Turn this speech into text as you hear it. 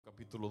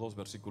capítulo 2,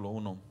 versículo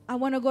 1. I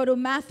want to go to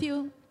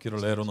Matthew Quiero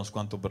leer unos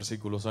cuantos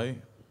versículos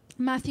ahí.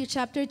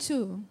 chapter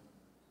 2.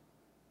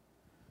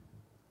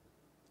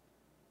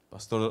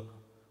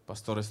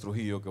 Pastor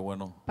Trujillo, qué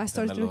bueno.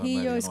 Pastor tenerlo en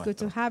Trujillo, medio it's good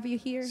to nuestro. have you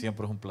here.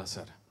 Siempre es un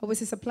placer.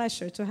 Always is a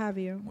pleasure to have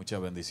you.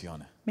 Muchas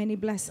bendiciones. Many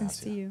blessings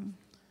to Gracias. you.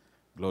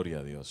 Gloria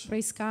a Dios.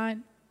 Praise God.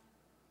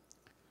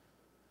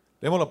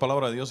 Leemos la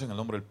palabra de Dios en el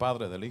nombre del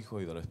Padre, del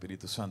Hijo y del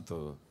Espíritu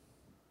Santo.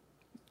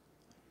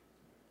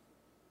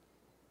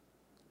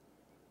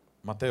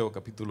 Mateo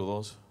capítulo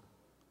 2.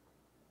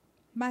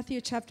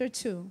 Matthew chapter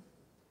 2.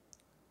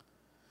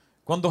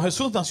 Cuando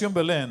Jesús nació en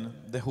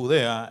Belén de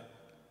Judea,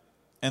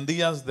 en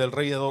días del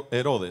rey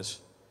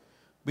Herodes,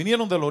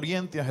 vinieron del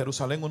oriente a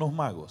Jerusalén unos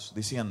magos,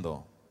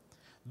 diciendo: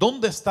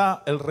 ¿dónde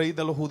está el rey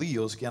de los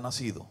judíos que ha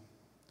nacido?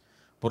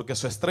 Porque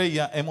su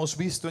estrella hemos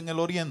visto en el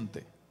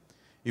oriente,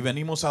 y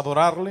venimos a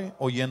adorarle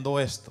oyendo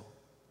esto.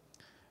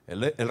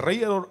 El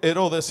rey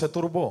Herodes se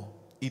turbó,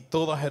 y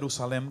toda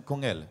Jerusalén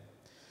con él.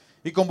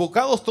 Y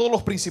convocados todos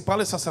los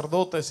principales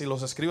sacerdotes y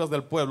los escribas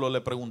del pueblo,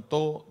 le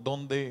preguntó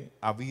dónde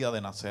había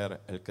de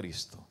nacer el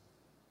Cristo.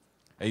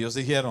 Ellos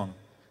dijeron: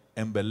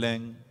 en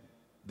Belén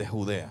de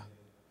Judea,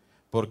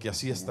 porque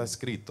así está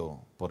escrito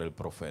por el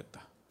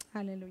profeta.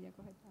 Hallelujah.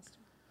 Go ahead,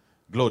 Pastor.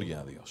 Gloria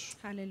a Dios.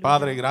 Hallelujah.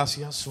 Padre,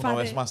 gracias una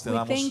Father, vez más te we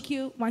damos thank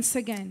you once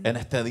again en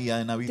este día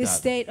de this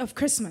Navidad. day of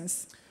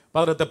Christmas.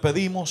 Padre, te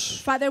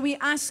pedimos Father, we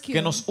ask you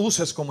que nos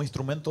uses como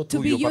instrumento to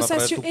be tuyo para used as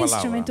traer your tu palabra.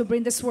 instrument to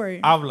bring this word.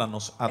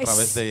 Háblanos a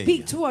través de Speak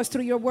ella. to us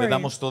through your Te word.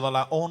 damos toda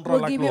la honra,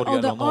 We'll la give you gloria, all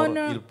el the honor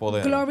y honor, el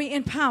poder glory,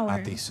 and power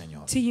a ti,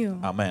 Señor. to you.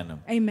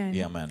 Amén. Amen.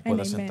 Y amén. And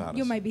Puedes amen. sentarse.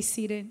 You might be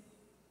seated.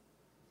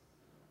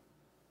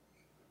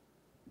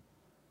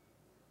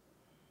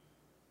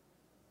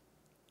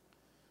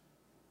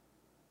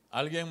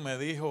 Alguien me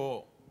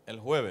dijo el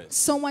jueves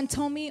Someone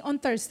told me on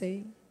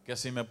Thursday, que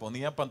si me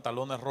ponía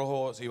pantalones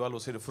rojos iba a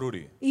lucir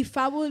fruity. if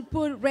I would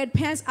put red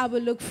pants, I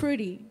would look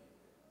fruity.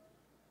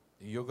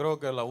 Y yo creo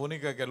que la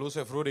única que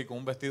luce fruity con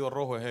un vestido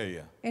rojo es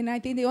ella. And I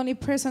think the only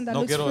person that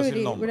No looks quiero decir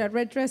fruity nombre. with a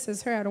red dress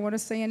is her. I don't want to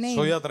say a name.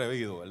 Soy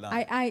atrevido, ¿verdad?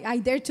 I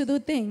dare to do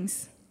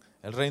things.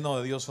 El reino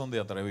de Dios son de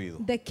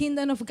atrevidos. The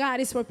kingdom of God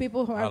is for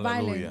people who are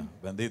Aleluya.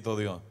 violent. Bendito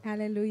Dios.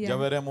 Hallelujah. Ya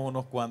veremos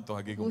unos cuantos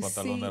aquí con We'll see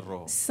pantalones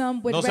rojos.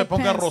 some with No se red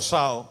ponga pants.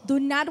 rosado, Do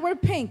not wear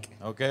pink.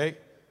 ¿ok?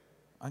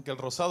 Aunque el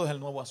rosado es el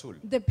nuevo azul.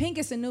 The pink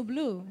is the new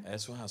blue.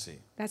 Eso es así.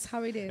 That's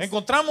how it is.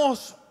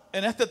 Encontramos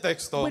en este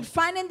texto We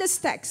find in this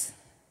text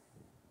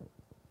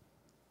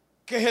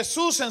que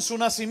Jesús en su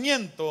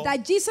nacimiento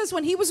that Jesus,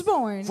 when he was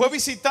born, fue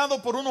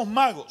visitado por unos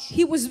magos.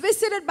 he was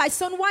visited by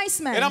some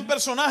wise men. Eran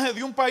personajes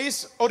de un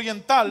país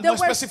oriental They no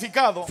were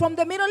especificado. from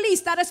the Middle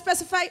East, not a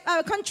specified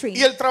country.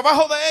 Y el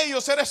trabajo de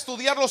ellos era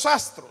estudiar los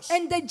astros.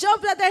 And the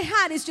job that they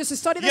had is just to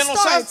study Y the en los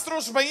stars.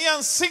 astros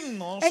veían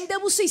signos And they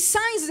will see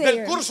signs del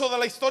there curso de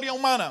la historia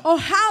humana. of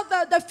how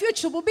the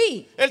future will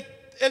be.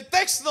 El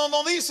texto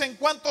no dice en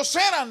cuántos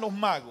eran los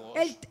magos,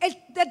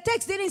 The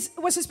text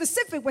was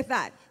specific with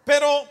that.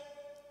 pero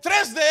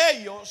tres de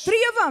ellos 3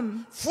 of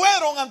them,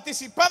 fueron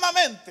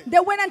anticipadamente they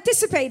were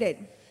anticipated.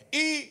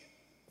 y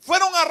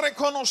fueron a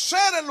reconocer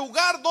el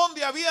lugar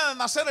donde había de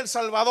nacer el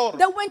Salvador.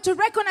 They went to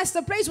recognize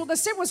the place where the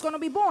Savior was going to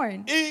be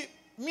born. Y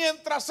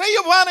mientras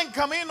ellos van en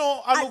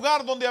camino al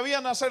lugar donde había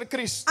de nacer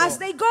Cristo, As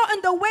they go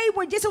in the way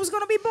where Jesus was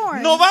going to be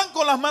born, no van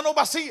con las manos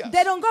vacías.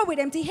 they don't go with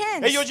empty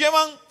hands. Ellos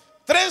llevan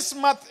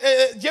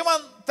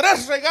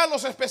tres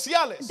regalos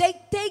especiales. They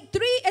take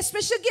 3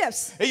 special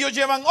gifts. Ellos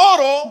llevan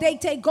oro, They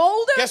take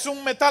gold, que es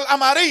un metal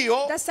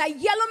amarillo. that's a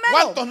yellow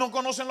 ¿Cuántos metal. no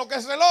conocen lo que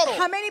es el oro?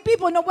 How many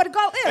people know what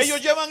gold is?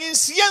 Ellos llevan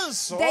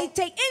incienso. They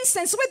take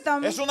incense with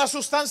them, Es una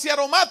sustancia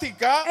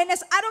aromática and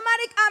it's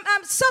aromatic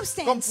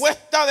substance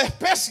compuesta de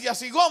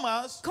especias y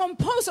gomas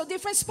composed of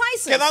different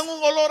spices que dan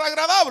un olor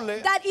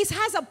agradable. that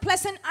has a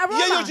pleasant Y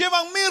ellos aroma.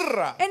 llevan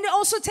mirra, And they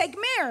also take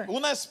myrrh.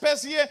 una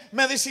especie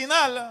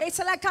medicinal It's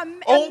like a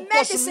o un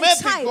medicine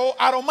type cosmético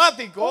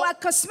aromático or a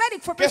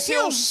cosmetic for que se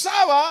perfume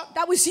usaba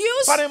that was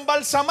used para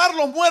embalsamar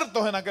los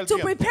muertos en aquel to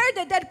tiempo. prepare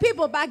the dead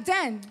people back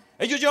then.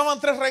 Ellos llevaban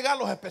 3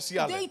 regalos They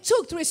especiales.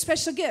 took 3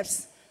 special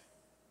gifts.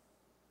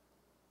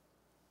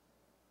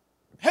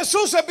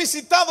 Jesús es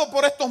visitado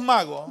por estos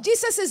magos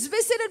Jesus is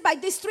visited by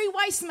these 3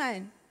 wise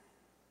men.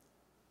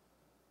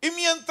 y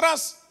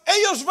mientras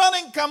ellos van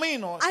en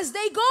camino, As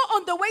they go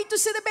on the way to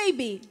see the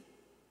baby,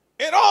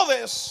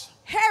 Herodes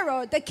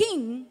Herod, the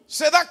king,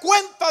 se da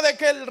cuenta de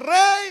que el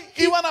rey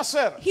iba a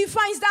nacer. he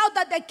finds out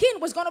that the king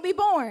was going to be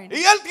born.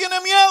 Y él tiene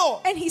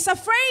miedo And he's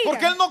afraid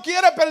porque él no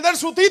quiere perder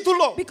su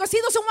título. because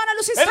he doesn't want to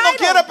lose his Él no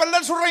quiere title.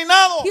 perder su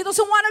reinado. He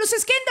doesn't want to lose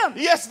his kingdom.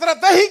 Y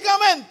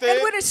estratégicamente,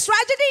 And with his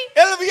tragedy,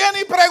 él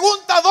viene y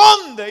pregunta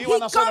dónde iba a he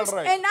nacer el comes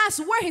rey. and asks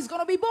where he's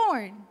going to be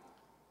born.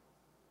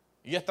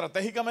 Y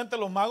estratégicamente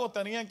los magos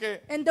tenían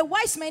And the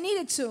wise men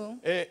needed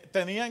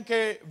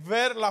que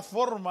ver la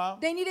forma,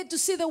 they needed to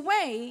see the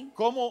way,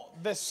 cómo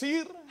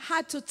decir,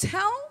 how to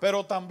tell,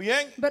 pero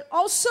también but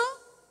also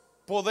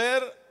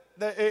poder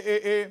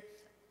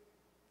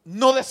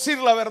no decir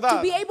la to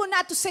verdad. be able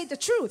not to say the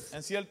truth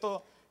En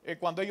cierto,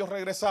 cuando ellos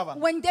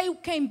regresaban. when they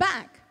came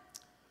back.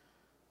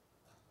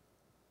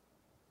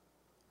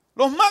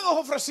 Los magos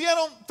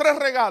ofrecieron 3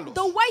 regalos.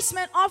 The wise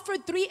men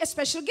offered 3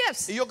 special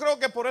gifts. Y yo creo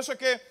que por eso es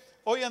que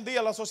hoy en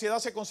día la sociedad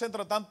se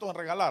concentra tanto en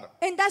regalar.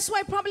 And that's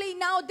why probably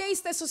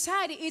nowadays the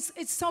society is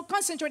so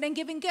concentrated in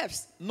giving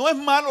gifts. No es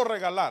malo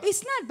regalar.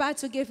 It's not bad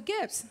to give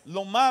gifts.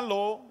 Lo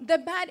malo The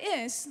bad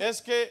is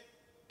es que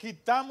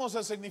quitamos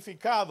el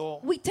significado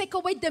we take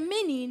away the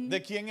meaning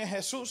de quién es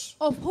Jesús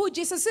of who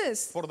Jesus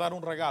is por dar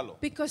un regalo.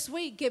 because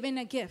we're giving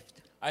a gift.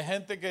 Hay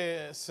gente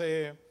que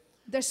se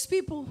There's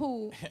people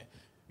who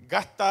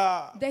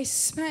gasta they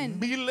spend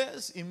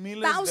miles y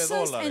miles de thousands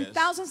dólares and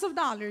thousands of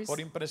dollars por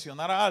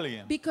impresionar a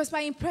alguien because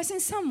by impressing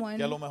someone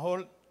que a lo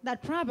mejor that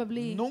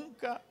probably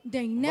nunca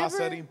they va a ser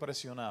never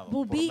impresionado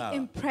will por be nada.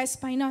 impressed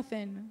by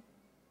nothing.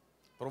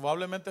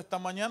 Probablemente esta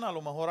mañana a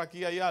lo mejor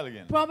aquí hay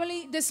alguien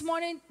Probably this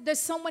morning there's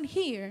someone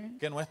here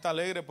que no está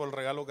alegre por el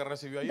regalo que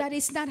recibió that ayer.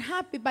 is not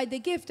happy by the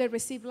gift they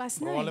received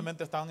last night.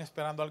 Probablemente estaban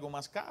esperando algo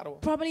más caro.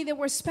 Probably they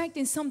were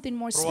expecting something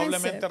more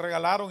Probablemente expensive.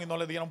 regalaron y no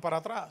le dieron para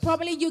atrás.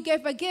 Probably you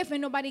gave a gift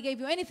and nobody gave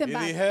you anything Y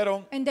back.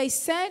 dijeron, And they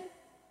said,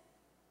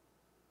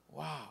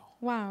 wow,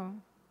 wow,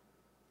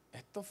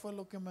 esto fue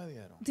lo que me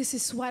dieron. this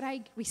is what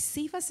I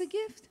received as a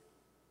gift.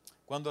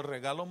 Cuando el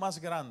regalo más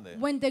grande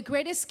When the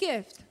greatest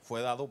gift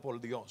fue dado por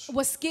Dios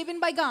was given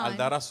by al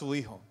dar God a su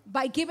hijo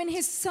by giving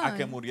his a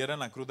que son muriera en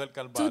la cruz del to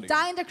Calvario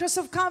die on the cross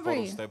of por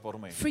Calvary usted, por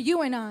mí. for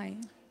you and I.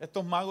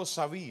 Estos magos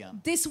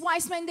sabían These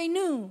wise men, they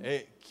knew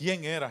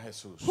quién era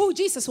Jesús. who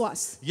Jesus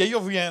was. Y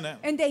ellos vienen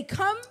And they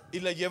come y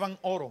le llevan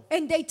oro.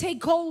 and they take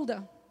gold.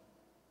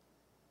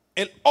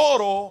 El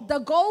oro The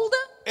gold,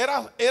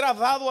 era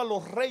dado a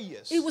los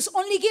reyes. it was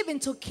only given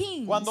to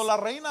kings. Cuando la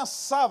reina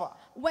Saba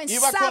When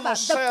iba a Saba,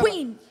 the conocer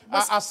queen,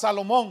 was a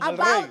Salomón, el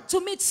rey, about to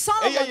meet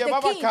Solomon, ella the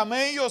llevaba king,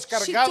 camellos she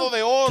cargados took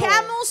de oro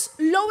camels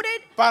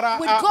loaded para,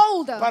 with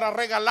gold para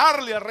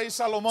regalarle al rey to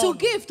Salomón.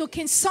 give to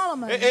King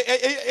Solomon.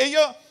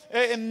 Ellos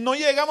no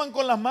llegaban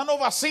con las manos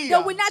They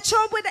vacías, would not show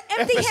up with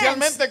empty hands,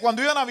 especialmente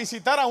cuando iban a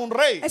visitar a un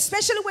rey.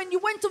 especially when you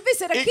went to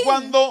visit a Y king.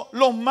 cuando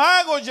los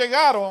magos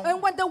llegaron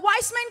And when the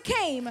wise men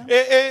came,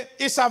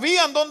 y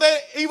sabían dónde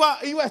iba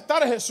a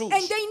estar Jesús,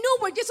 and they knew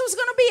where Jesus was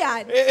going to be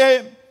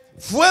at,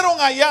 fueron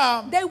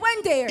allá they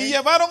went there. y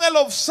llevaron el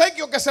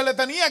obsequio que se le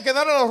tenía que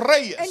dar a los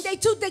reyes. And they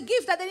took the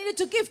gift that they needed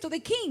to give to the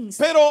kings.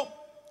 Pero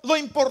lo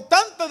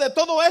importante de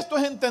todo esto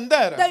es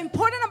entender The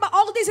important about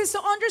all this is to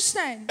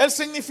understand el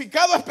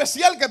significado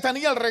especial que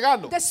tenía el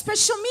regalo. the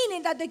special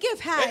meaning that the gift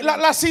had.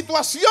 La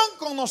situación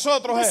con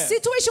nosotros The es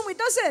situation with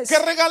us is que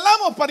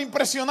regalamos para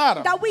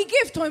impresionar, that we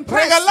give to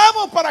impress.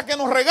 regalamos para que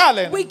nos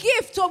regalen We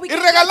give to we y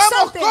give regalamos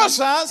something,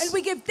 cosas and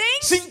we give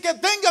things sin que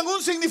tengan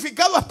un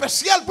significado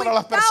especial para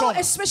las without a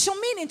personas. special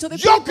meaning to the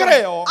Yo people.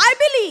 creo I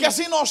believe que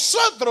si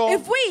nosotros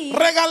if we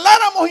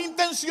regaláramos we'll give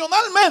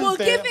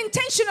intencionalmente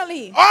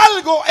intentionally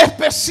algo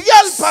especial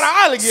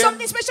para alguien,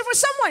 something special for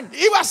someone,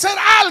 iba a ser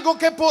algo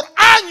que por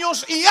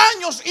años y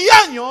años y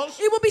años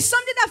it will be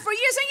something that for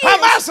years and years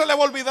jamás se le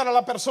va a olvidar a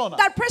la persona,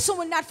 that person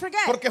will not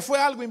forget porque fue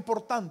algo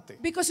importante.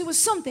 because it was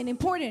something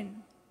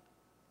important.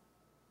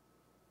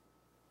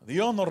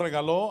 Dios nos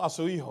regaló a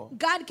su hijo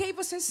God gave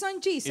us his son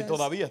y Jesus,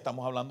 todavía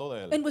estamos hablando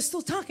de él, and we're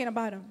still talking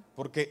about him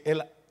porque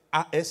él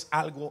es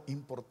algo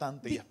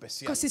importante y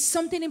especial. because it's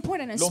something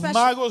important and Los special.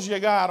 magos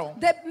llegaron,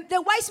 The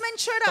wise men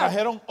showed up.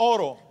 trajeron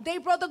oro. They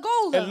brought the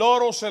gold. El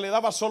oro se le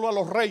daba solo a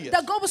los reyes.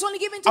 The gold was only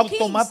given to kings.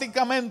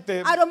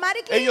 Automáticamente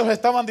Automatically, ellos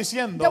estaban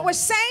diciendo, they were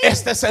saying,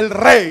 este es el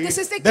rey This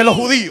is the de los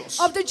king judíos.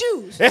 of the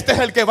Jews. Este es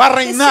el que va a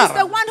reinar. This is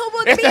the one who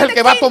will Este be es el the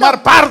que va a tomar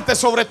kingdom. parte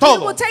sobre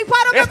todo. will take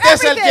part of Este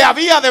es el everything. que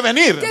había de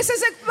venir. This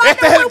is the one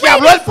Este es that el we're que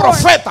habló el waiting for.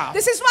 profeta.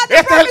 This is what the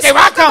Este es el que prophet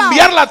va a spoke about.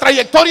 cambiar la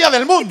trayectoria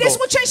del mundo. This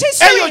will change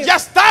history. Ellos ya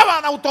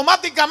estaban automáticamente,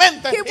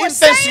 He was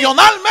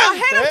intencionalmente,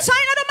 ahead of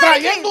time, automatically,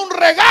 trayendo un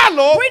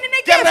regalo bringing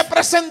a que gift.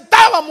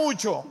 representaba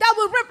mucho. That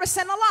will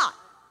represent a lot.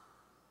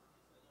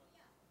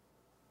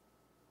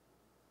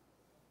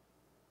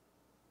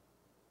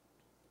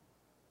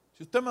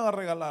 Si usted me va a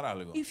regalar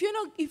algo, If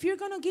you're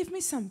going to give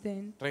me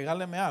something,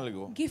 regáleme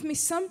algo give me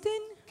something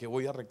que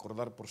voy a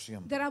recordar por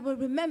siempre, that I will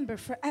remember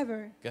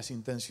forever, que es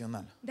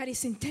intencional, that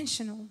is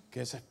intentional,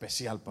 que es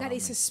especial para that mí.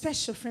 is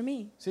special for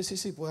me.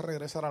 Sí, puede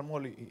regresar al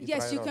mall y Yes,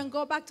 traer you algo. can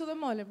go back to the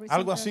mall every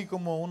Algo somewhere. así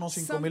como unos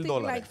 $5,000.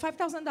 Something like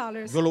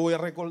 $5,000. Yo lo voy a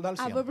recordar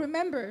I will siempre.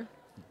 remember.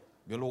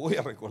 Yo lo voy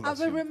a I recordar will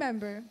siempre.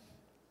 remember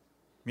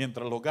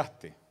Mientras lo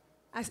gaste.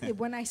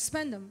 when I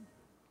spend them.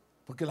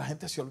 Porque la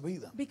gente se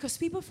olvida Because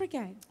people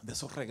forget de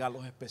esos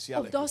regalos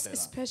especiales of que those usted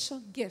da.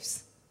 special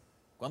gifts.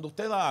 Cuando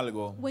usted da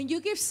algo, When you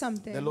give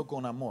something, délo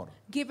con amor,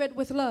 give it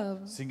with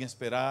love, sin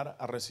esperar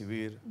a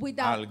recibir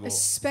without algo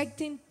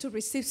expecting to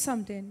receive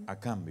something a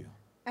cambio.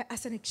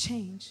 as an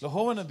exchange. Los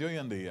jóvenes de hoy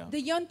en día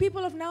The young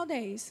people of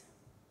nowadays,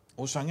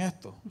 usan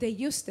esto. they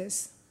use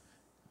this.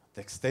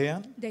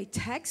 Textean, They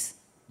text,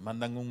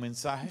 mandan un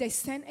mensaje they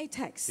send a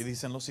text, y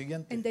dicen lo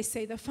siguiente: and they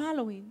say the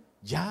following: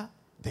 ya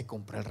te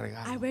compré el I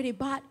regalo. already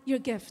bought your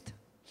gift.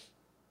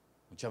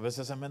 Muchas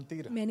veces es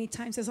mentira. Many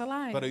times it's a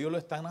lie. Pero ellos lo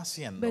están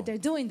haciendo But they're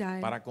doing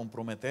that para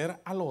comprometer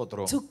al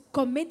otro to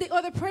commit the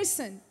other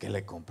person que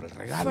le compre el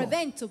for regalo.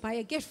 them to buy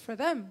a gift for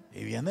them.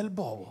 Y viene el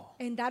bobo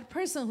And that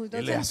person who y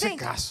le doesn't hace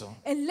think caso,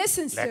 and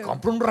listens le to,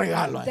 compra un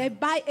regalo a they él,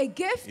 buy a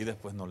gift y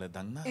después no le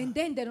dan nada. and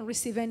then they don't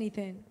receive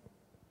anything.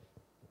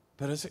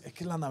 Pero es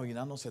que la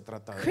Navidad no se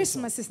trata de eso.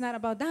 Christmas is not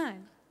about that.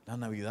 La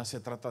Navidad se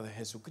trata de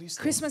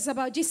Jesucristo. Christmas is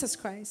about Jesus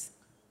Christ.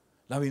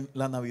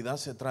 La Navidad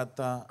se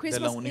trata de la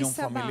Christmas unión is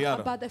about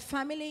familiar. the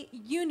family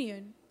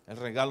union. El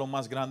regalo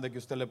más grande que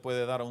usted le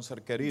puede dar a un ser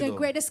The querido.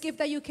 greatest gift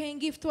that you can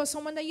give to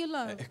someone that you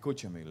love.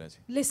 Escúcheme,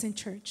 iglesia. Listen,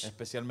 church.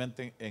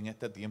 Especialmente en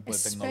este tiempo de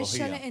Especially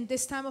tecnología. in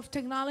this time of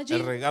technology,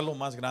 El regalo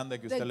más grande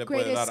que usted the le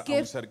puede dar greatest a un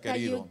gift ser that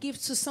you querido give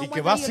to y someone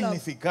que va a that you love,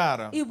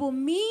 significar it will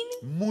mean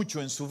mucho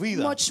en su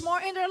vida much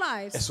more in their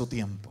es lives. su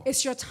tiempo.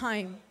 It's your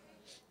time.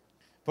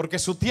 Porque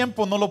su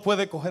tiempo no lo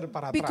puede coger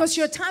para Because atrás.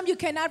 your time, you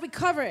cannot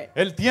recover it.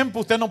 El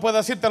tiempo usted no puede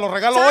decir, te lo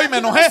regalo Time, hoy, me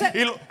you don't enojé say,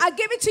 y I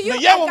give it to you, me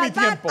llevo I got mi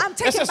that, tiempo. I'm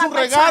taking Ese es back un my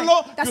regalo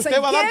time. que That's usted a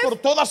va a dar gift por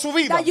toda su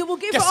vida, that you will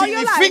give que for all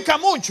your life, significa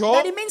mucho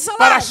that it means a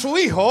para lot. su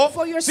hijo,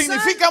 For your son,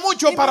 significa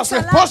mucho it para means su a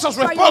lot. esposa, su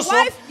For your esposo,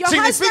 wife, your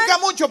significa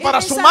husband, mucho it para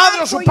means su a madre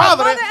lot o su for your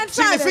padre, mother and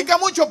father. significa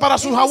mucho para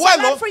sus It means a lot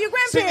abuelos, for your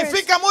grandparents.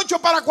 significa mucho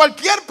para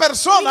cualquier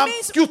persona It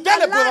means que usted a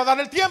le pueda lot dar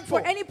el tiempo.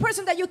 for any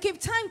person that you give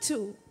time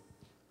to.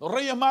 Los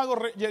Reyes Magos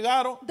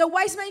llegaron, The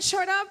wise men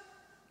showed up.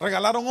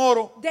 regalaron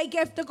oro, They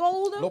gave the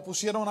gold. lo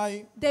pusieron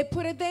ahí, They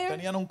put it there.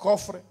 tenían un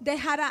cofre, They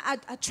had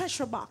a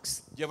treasure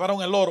box.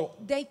 llevaron el oro.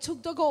 They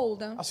took the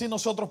gold. Así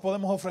nosotros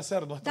podemos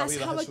ofrecer nuestra That's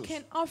vida a how we Jesús.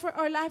 can offer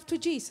our life to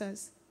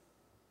Jesus.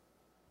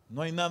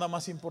 No hay nada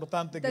más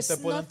importante que There's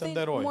usted pueda nothing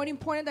entender hoy. more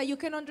important that you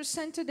can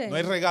understand today. No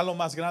hay regalo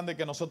más grande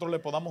que nosotros le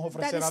podamos That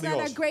ofrecer a is not a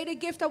Dios greater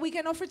gift that we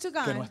can offer to que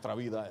God. nuestra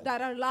vida a Él.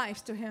 That our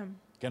lives to Him.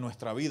 Que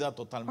nuestra vida Our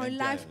totalmente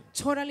a life Él.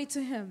 totally to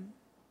Him.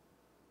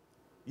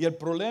 Y el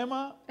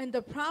problema And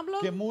the que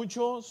problem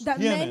muchos that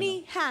tienen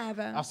many have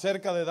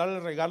acerca de dar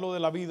el regalo de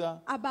la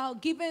vida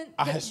about giving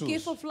a the Jesús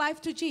gift of life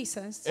to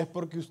Jesus es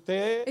porque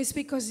usted is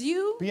because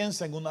you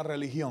piensa en una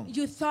religión.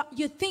 you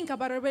think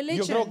about a Yo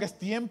religion. creo que es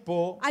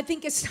tiempo I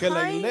think it's que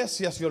la time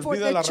iglesia se for olvide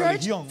de the la church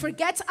religión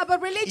forgets about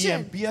y religion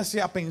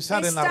empiece a pensar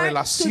and en la start to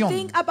relación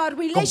think about con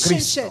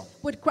relationship Cristo.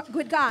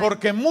 with God.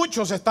 Porque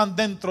muchos están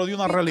dentro de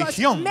una Because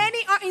religión, many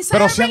are inside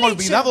pero a se han religion,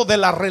 olvidado de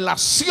la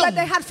relación but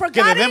they had que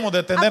forgotten debemos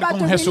de tener about con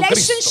the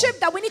Jesucristo. relationship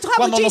that we need to have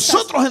Cuando with Jesus.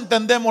 nosotros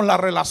entendemos la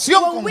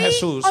relación When con we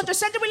Jesús,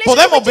 understand the relationship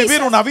podemos with vivir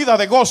Jesus, una vida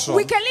de gozo,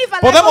 we can live a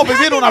life podemos of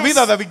vivir una happiness,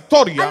 vida de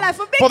victoria, a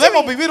life of victory.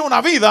 podemos vivir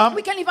una vida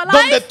We can live a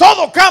donde life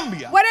todo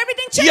cambia. where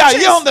everything Y ahí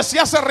changes. es donde se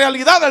hace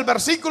realidad el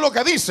versículo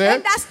que dice,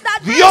 And that's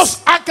that verse. Dios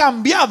ha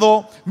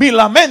cambiado mi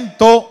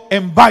lamento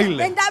en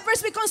baile. And that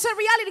verse becomes a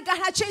reality. God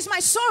has changed my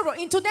sorrow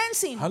into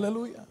dancing.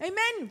 Aleluya.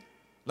 Amen.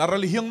 La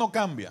religión no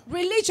cambia.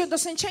 Religion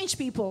doesn't change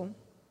people.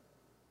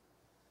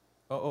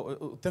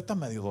 Usted está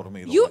medio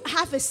dormido. You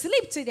have a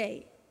sleep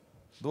today.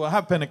 Do I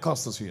have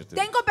Pentecostals here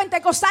today? Tengo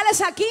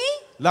pentecostales aquí.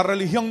 La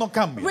religión no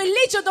cambia.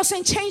 Religion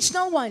doesn't change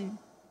no one.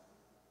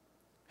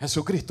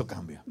 Jesucristo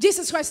cambia.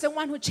 Jesus Christ is the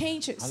one who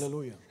changes.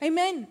 Aleluya.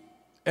 Amen.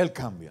 Él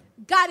cambia.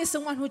 God is the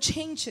one who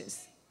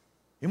changes.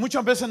 Y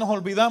muchas veces nos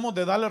olvidamos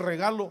de darle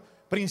regalo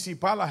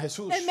principal a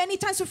Jesús. And many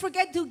times we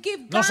forget to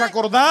give God Nos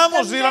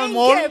acordamos the de ir al main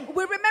mall. gift.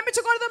 We remember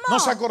to go to the mall.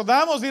 Nos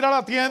acordamos de ir a la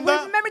We tienda.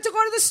 remember to go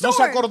to the store. Nos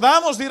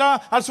acordamos de ir al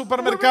We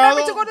supermercado.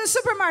 remember to go to the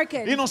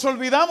supermarket. Y nos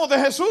olvidamos de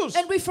Jesús,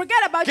 And we forget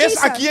about que es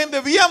Jesus. a quien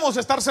debíamos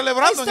estar He's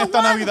celebrando en the esta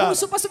one Navidad. who's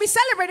supposed to be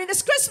celebrating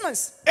this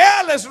Christmas.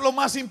 Él es lo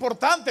más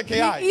importante que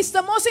hay. He's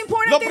the most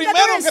important Lo thing that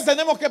primero there que is.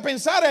 tenemos que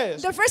pensar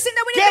es, The first thing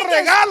that we ¿qué need to think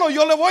regalo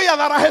yo le voy a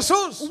dar a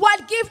Jesús? is, what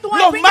gift do I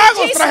Los bring to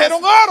magos Jesus?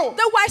 trajeron oro.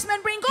 The wise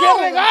men bring ¿Qué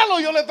gold. regalo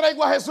yo le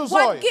traigo a Jesús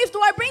What hoy? gift do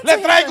I bring Le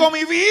to traigo him?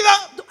 mi vida,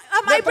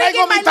 Am le I traigo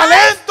bringing mi my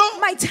talento,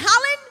 life, my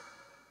talent?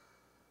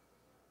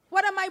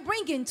 What am I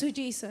bringing to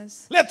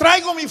Jesus? le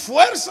traigo mis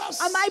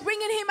fuerzas. Am I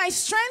bringing him my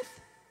strength?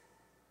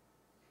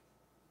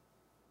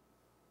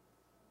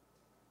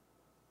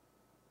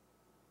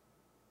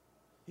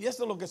 Y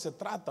esto es lo que se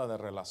trata de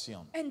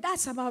relación. And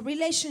that's about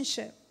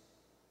relationship.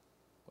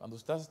 Cuando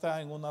usted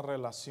está en una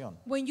relación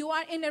When you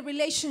are in a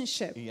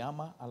relationship y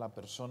ama a la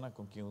persona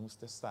con quien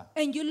usted está,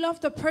 and you love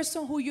the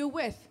person who you're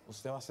with,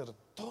 usted va a hacer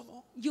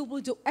todo you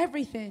will do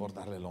everything por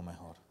darle lo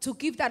mejor. to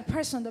give that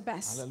person the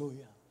best.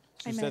 Aleluya.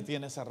 Si Amen. usted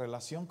tiene esa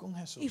relación con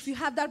Jesús, If you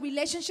have that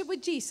relationship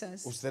with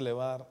Jesus, usted le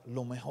va a dar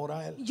lo mejor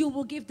a Él. you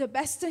will give the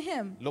best to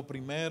him. Lo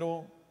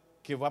primero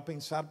que va a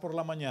pensar por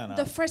la mañana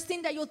The first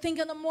thing that you'll think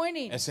in the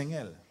morning es en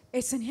Él.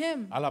 is in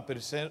him. A la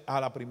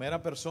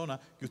primera persona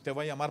que usted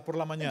va a llamar por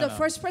la The mañana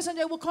first person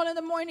that will call in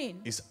the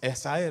morning es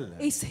a Él.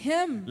 is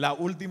him. La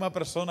última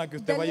persona que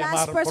The usted va a last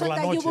llamar por person la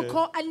that you noche will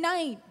call at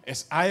night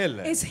es a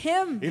Él. is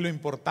him. Y lo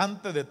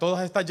importante de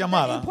todas estas The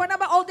llamadas important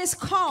about all these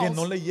que calls,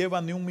 no le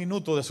lleva ni un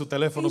minuto de su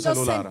teléfono it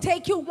celular. doesn't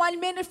take you 1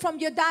 minute from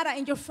your data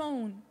in your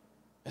phone.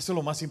 Eso es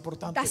lo más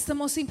importante. That's the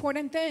most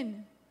important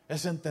thing,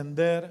 Es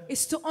entender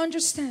is to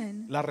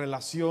understand la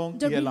relación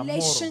the y el amor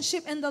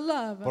relationship and the por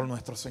love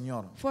nuestro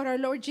Señor. for our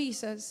Lord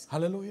Jesus.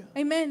 Aleluya.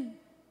 Amen.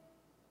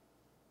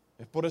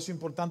 Es por eso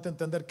importante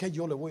entender qué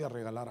yo le voy a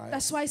regalar a él.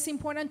 That's why it's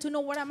important to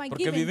know what am I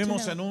Porque giving to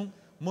vivimos him. en un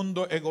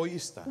mundo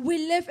egoísta. We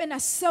live in a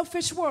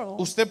selfish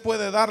world. Usted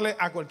puede darle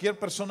a cualquier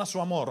persona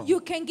su amor. You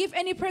can give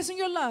any person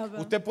your love.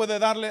 Usted puede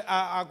darle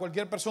a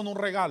cualquier persona un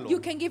regalo. You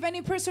can give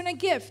any person a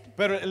gift.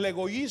 Pero el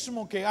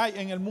egoísmo que hay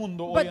en el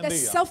mundo hoy But en the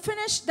día,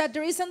 selfishness that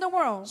there is in the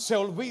world, se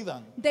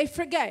olvidan they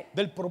forget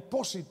del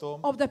propósito,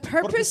 of the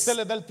porque purpose, usted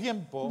le da el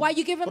tiempo, why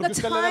you give them porque the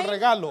usted le da el time,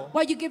 regalo,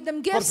 why you give them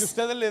porque gifts,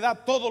 usted le da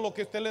todo lo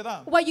que usted le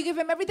da. why you give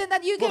them everything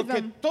that you give Porque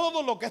them.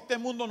 todo lo que este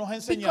mundo nos ha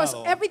Because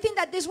enseñado everything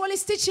that this world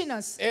is teaching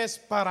us es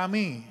para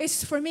mí,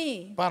 is for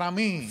me, para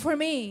mí, for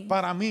me,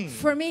 para mí,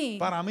 for me,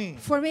 para mí.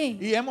 for me.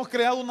 Y hemos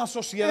creado una And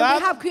we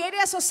sociedad have created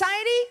a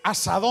society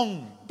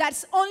asadón.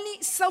 that's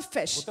only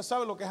selfish. ¿Usted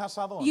sabe lo que es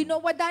asadón? You know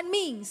what that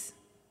means?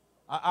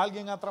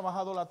 ¿Alguien ha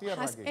trabajado la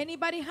tierra Has aquí?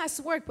 anybody has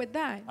worked with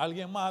that?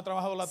 ¿Alguien más ha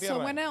trabajado la tierra?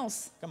 Someone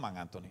else. Come on,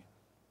 Anthony.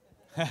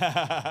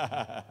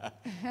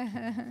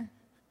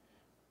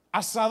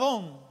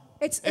 Asadón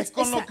es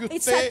con lo que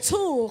it's a usted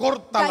tool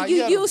corta la that you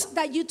hierba. use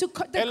that you to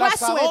cut the El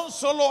grass asadón with.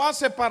 solo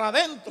hace para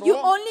adentro, You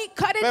only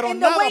cut it pero in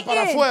the nada way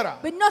para in, afuera.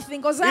 but nothing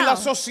goes Y la out.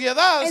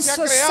 sociedad And se ha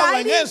creado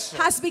en society eso.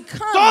 has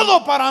become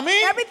Todo para mí,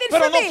 everything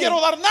pero for no me,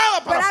 quiero dar nada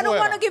but para I don't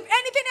want afuera. to give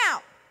anything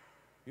out.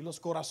 Y los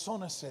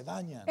corazones se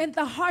dañan. And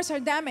the hearts are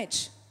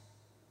damaged.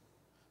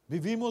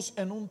 Vivimos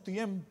en un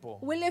tiempo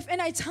We live in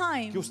a que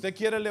time usted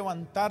quiere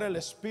levantar el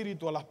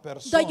espíritu a las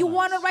personas. that you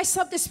want to rise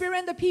up the spirit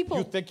in the Y people.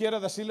 usted quiere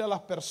decirle a las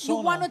You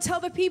want to personas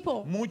tell the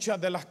people muchas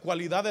de las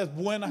cualidades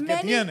buenas que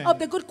many tienen. of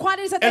the good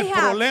qualities that El they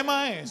have.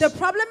 problema es The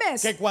problem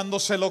is que cuando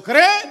se lo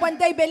cree, when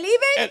they believe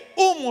it, el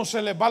humo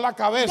se les va a la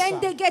cabeza. then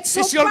they get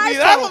so Y se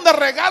olvidaron prideful. de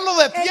regalo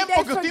de and tiempo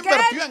they que usted invirtió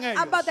en forget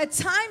ellos. about the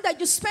time that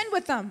you spend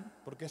with them.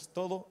 Porque es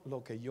todo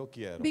lo que yo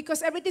quiero.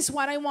 Because everything is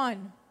what I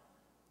want.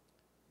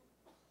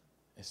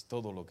 Es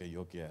todo lo que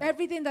yo quiero.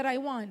 Everything that I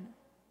want.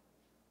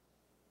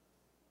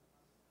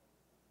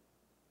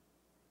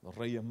 Los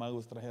reyes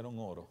magos trajeron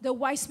oro The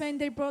wise men,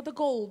 they brought the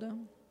gold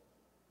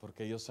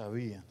porque ellos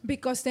sabían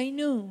because they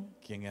knew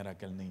quién era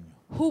aquel niño.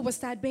 who was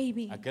that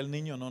baby. Aquel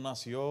niño no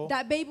nació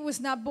That baby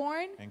was not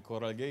born en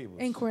Coral Gables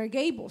in Coral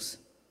Gables,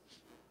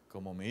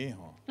 como mi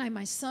hijo. like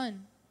my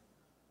son.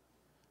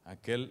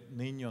 Aquel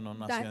niño no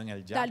nació en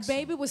el That Jackson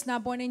baby was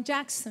not born in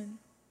Jackson,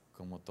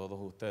 como todos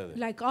ustedes,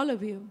 like all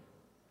of you.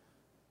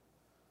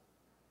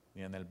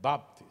 ni en el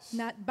Baptist,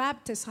 Not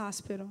Baptist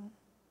Hospital.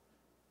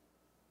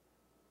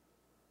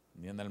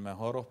 ni en el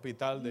mejor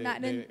hospital de, Not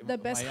in de the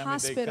best Miami-Dade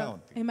hospital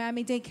County, in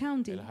Miami-Dade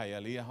County. el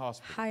Hialeah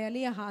Hospital,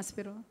 Hialeah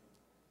Hospital.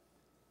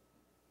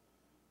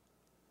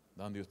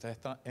 donde usted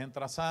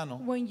entra sano.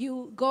 When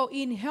you go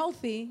in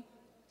healthy,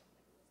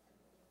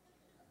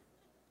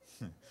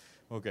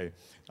 Okay.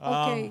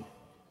 okay,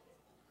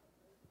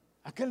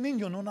 Aquel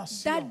niño no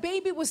nació, that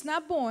baby was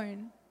not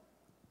born.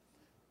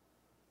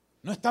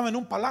 no estaba en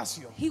un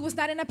palacio, He was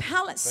not in a pero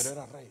palace,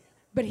 era rey.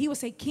 but he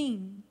was a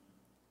king.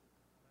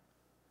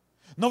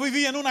 No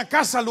vivía en una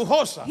casa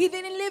lujosa, He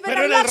didn't live in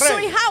pero a era el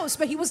luxury rey. house,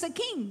 but he was the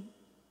king.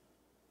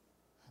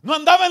 No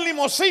andaba en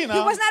limusina, He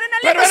was not in a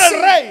pero era el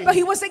limousine, but rey.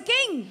 he was the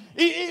king.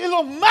 Y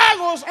los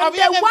magos And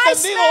habían the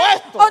wise entendido men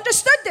esto.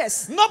 understood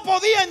this. No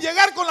podían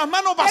llegar con las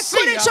manos They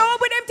couldn't vacías show up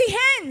with empty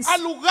hands.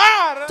 al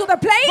lugar To the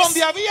place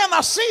donde había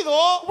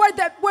nacido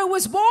Where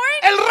was born,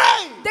 el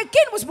rey. the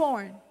king was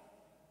born.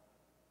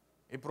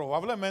 Y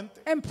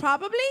probablemente, And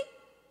probably,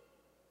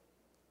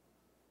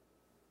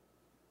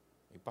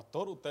 y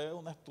pastor, usted es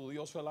un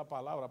estudioso de la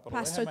palabra, pero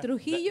Pastor déjeme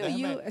Trujillo,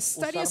 you usar a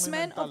studious mi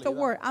man of the mentalidad.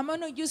 word. I'm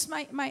going to use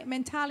my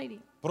mentality.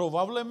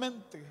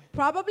 Probablemente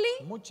Probably,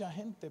 mucha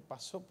gente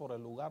pasó por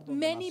el lugar donde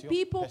many nació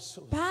people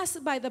Jesús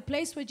passed by the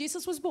place where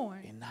Jesus was y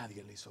born,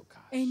 nadie le hizo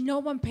caso. and no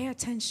one paid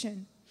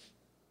attention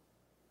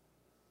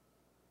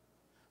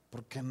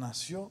Porque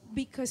nació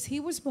because he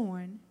was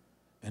born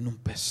en un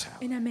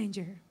pesebre, in a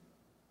manger,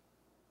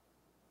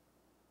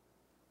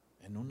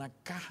 en una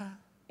caja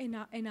in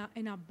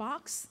a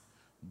box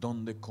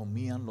donde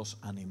comían los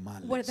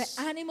animales. where the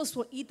animals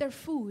will eat their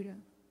food.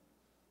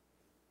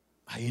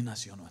 Ahí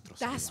nació nuestro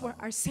That's where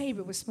Salvador. our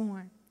Savior was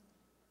born.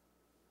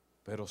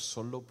 Pero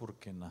solo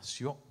porque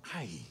nació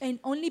ahí And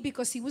only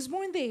because he was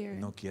born there,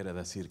 no quiere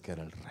decir que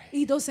era el rey.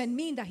 it doesn't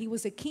mean that he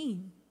was a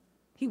king.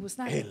 He was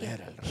not Él a king.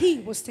 era el He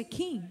was the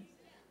king.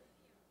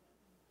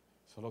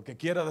 Solo que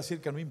quiere decir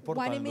que no importa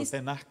What it donde means,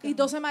 usted nazca, it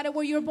doesn't matter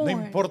where you're no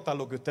born. importa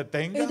lo que usted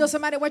tenga, It doesn't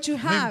matter what you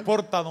no have.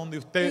 importa donde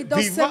usted It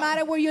doesn't viva,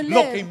 matter where you lo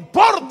live. que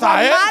importa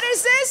What es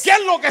matters is qué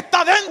es lo que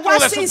está dentro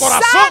what's de su inside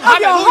corazón. of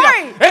your Aleluya.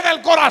 heart. En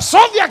el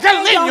corazón de aquel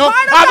In the niño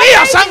heart of había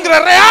that baby, sangre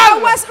real.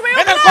 there was real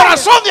En el blood.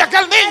 corazón de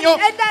aquel niño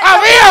And that-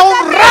 había that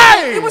un baby,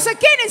 rey. it was a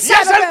king Y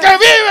inside es of el him. que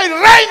vive y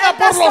reina And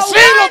por that's los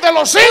the siglos one de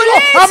los who siglos.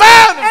 lives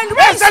Amén. and Es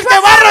reigns el que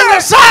va a forever.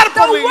 regresar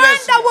por la The one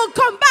iglesia. that will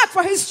come back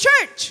for his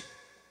church.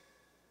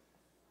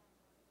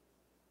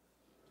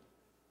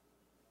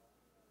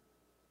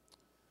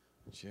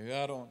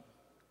 Llegaron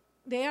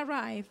They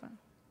arrive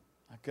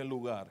a aquel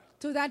lugar.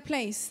 to that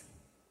place.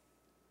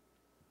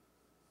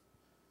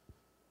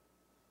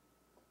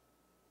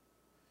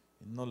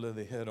 Y no le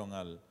dijeron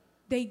al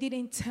They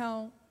didn't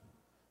tell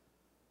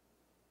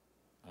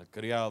al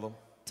criado,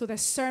 to the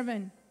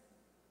servant,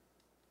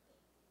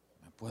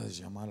 ¿me puedes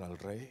llamar al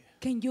rey?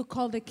 can you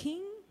call the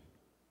king?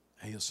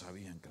 Ellos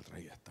sabían que el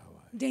rey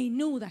estaba ahí, They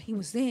knew that he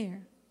was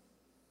there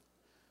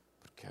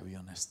porque había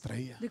una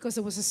estrella because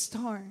there was a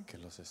star que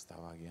los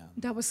estaba guiando.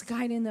 that was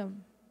guiding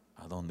them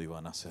 ¿A dónde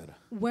iban a ser?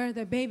 where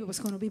the baby was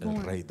going to be El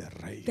born. rey de The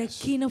reyes.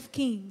 King of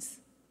Kings.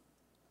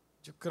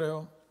 Yo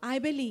creo I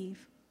believe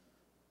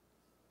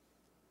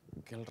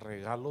que el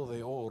regalo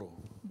de oro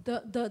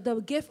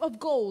the gift of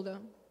gold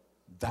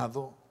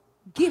dado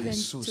a given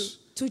Jesús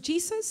to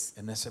Jesus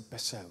en ese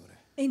pesebre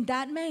in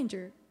that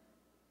manger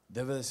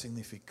debe de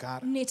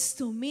significar needs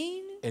to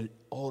mean el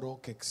oro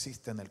que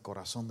existe en el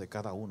corazón de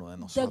cada uno de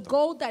the nosotros.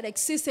 gold that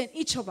exists in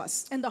each of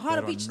us and the heart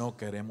Pero of each. no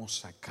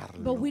queremos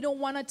sacarlo But we don't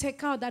want to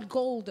take out that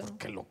gold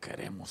porque lo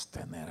queremos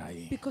tener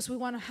ahí because we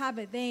want to have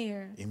it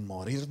there y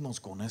morirnos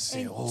con ese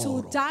and to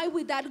oro die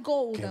with that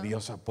gold que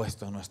Dios ha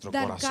puesto en nuestro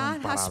that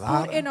corazón God has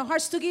para put in dar, our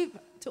hearts to give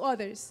to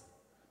others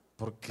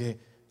porque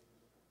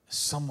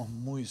somos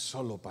muy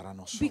solo para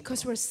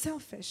because nosotros. we're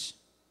selfish.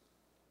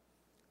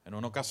 En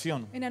una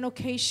ocasión, In an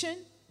occasion,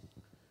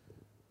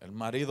 el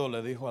marido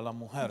le dijo a la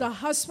mujer, the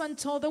husband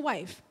told the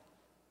wife,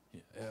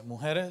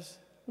 mujeres,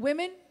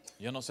 women,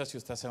 yo no sé si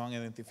ustedes se van a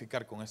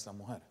identificar con esta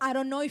mujer, I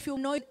don't know if you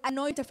know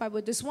identify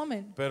with this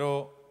woman.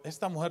 pero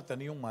esta mujer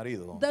tenía un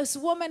marido This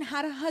woman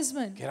had a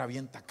husband que era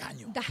bien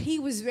tacaño, that he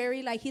was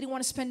very like he didn't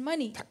want to spend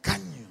money.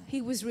 tacaño.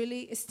 He was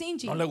really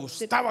stingy. No le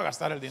gustaba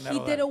gastar el He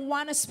dinero de él. didn't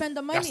want to spend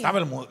the money. Gastaba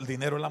el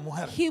dinero en la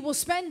mujer. He will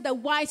spend the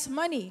wife's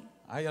money.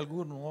 ¿Hay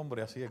algún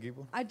hombre así aquí?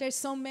 Are there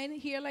some men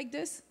here like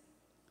this?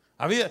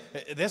 Había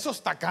de esos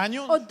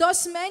tacaños Or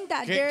those men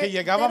that que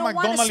llegaba a they don't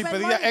want to McDonald's y spend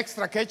pedía money.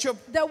 extra ketchup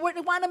That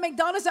would want a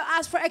McDonald's that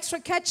ask for extra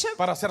ketchup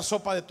para hacer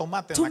sopa de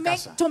tomate en to la make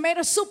casa,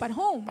 tomato soup at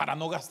home. para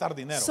no gastar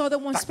dinero. So they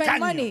won't spend Tacaño,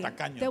 money.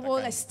 tacaño, They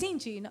were like tacaño.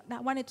 stingy,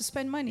 not wanting to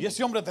spend Y money.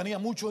 ese hombre tenía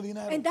mucho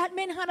dinero, And that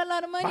man had a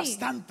lot of money.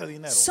 bastante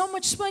dinero. So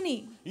much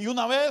money. Y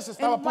una vez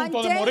estaba a And one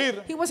punto de day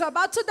morir he was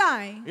about to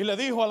die y le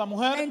dijo a la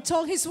mujer, and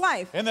told his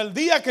wife, en el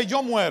día que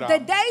yo muera, the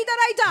day that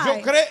I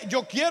die,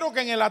 yo quiero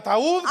que en el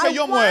ataúd que I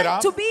yo muera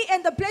want to be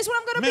in the place where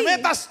I'm going me to be.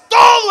 metas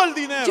todo el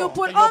dinero You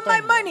put que yo all my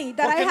tengo, money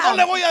that I porque no have.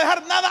 le voy a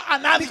dejar nada a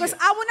nadie. Because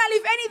I will not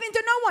leave anything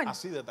to no one.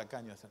 Así de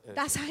tacaño es.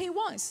 That's how he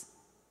was.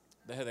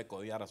 Deje de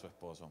codiar a su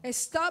esposo.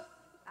 Stop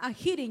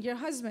hitting your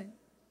husband.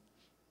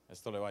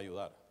 Esto le va a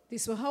ayudar.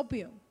 This will help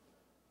you.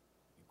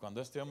 Y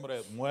cuando este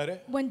hombre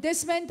muere, When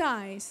this man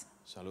dies,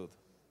 salud.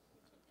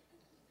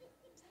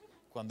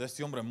 Cuando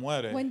este hombre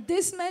muere when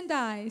this man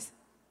dies,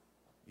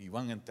 y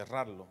van a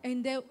enterrarlo,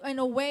 and they on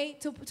a way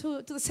to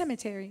the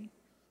cemetery,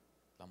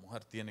 la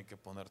mujer tiene que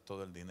poner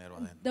todo el dinero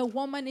adentro. the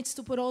woman needs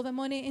to put all the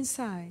money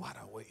inside. What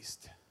a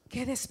waste.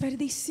 Qué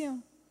desperdicio.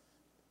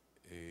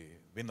 Y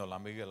vino la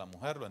amiga de la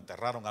mujer, lo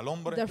enterraron al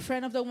hombre. The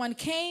friend of the one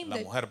came, La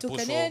they mujer took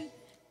puso it in.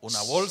 una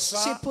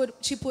bolsa,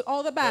 She put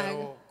all the bag.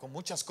 pero con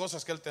muchas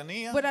cosas que él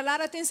tenía, But a lot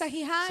of things that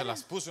he se had,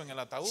 las puso en el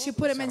ataúd, she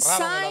put them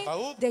cerraron el inside.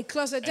 ataúd, They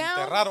closed it down.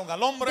 enterraron al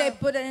They hombre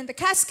put it in the y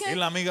casket.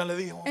 la amiga le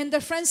dijo, And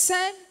the friend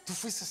said, tú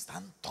fuiste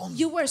tan tonto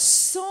you were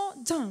so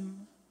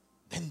dumb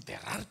de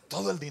enterrar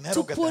todo el to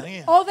dinero que put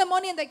tenía. all the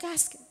money in the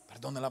casket.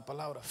 Perdone la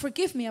palabra.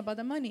 Forgive me about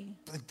the money.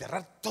 De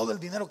enterrar todo el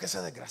dinero que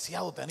ese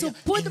desgraciado To tenía.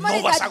 put Y the no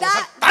money vas that a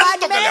gozar that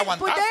tanto que le man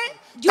put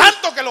aguantaste, there.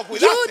 tanto que lo You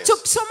cuidaste.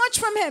 took so much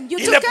from him. You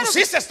Y took le care of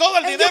pusiste it. todo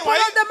el And you dinero put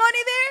ahí. all the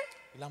money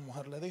there. Y la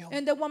mujer le dijo,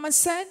 And the woman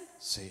said,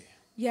 sí,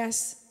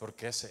 yes,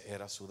 porque ese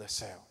era su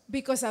deseo.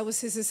 because that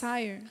was his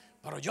desire.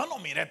 Pero yo no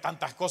miré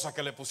tantas cosas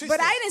que le pusiste.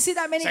 But I didn't see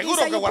that many things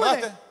Seguro that que you put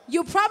guardaste. there.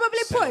 You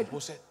probably Se lo put.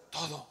 puse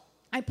todo.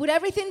 I put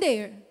everything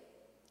there.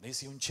 Le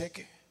hice un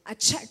cheque A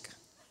check.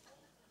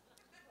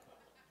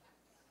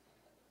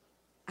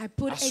 I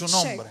put a a su check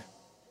nombre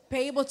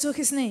payable to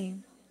his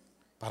name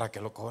para que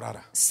lo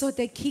cobrara. so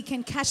that he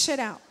can cash it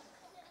out.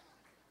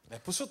 Le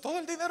puso todo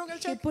el dinero en el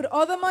He cheque. put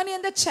all the money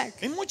in the check.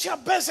 Y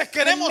muchas veces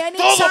queremos And many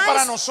todo times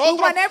para we nosotros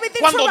want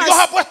everything cuando from Dios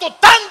us. ha puesto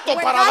tanto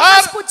When para God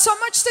has dar put so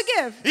much to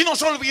give, y nos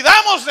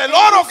olvidamos del we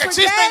oro que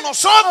existe forget en of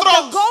the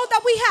nosotros. gold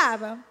that we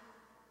have.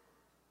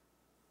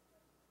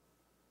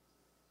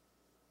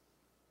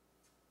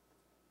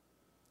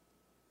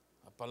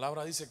 La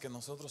palabra dice que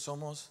nosotros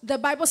somos The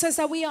Bible says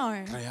that we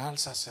are real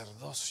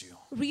sacerdocio.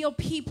 real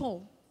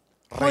people,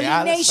 Real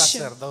holy nation,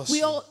 sacerdocio.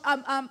 real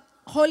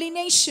holy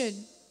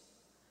nation,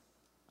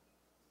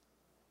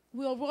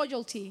 real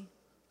royalty.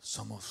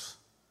 Somos.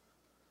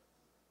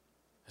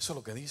 Eso es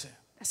lo que dice.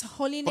 That's a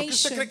holy ¿Por qué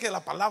usted cree nation. que la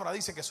palabra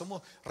dice que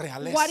somos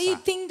realeza? Why do you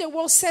think the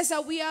world says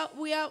that we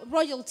are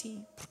royalty?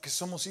 Porque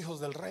somos hijos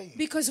del rey.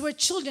 Because we're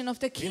children of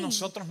the Y King,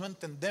 nosotros no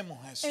entendemos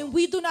eso. and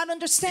we do not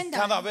understand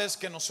Cada that. vez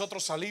que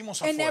nosotros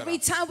salimos And every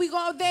afuera, time we go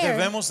out there,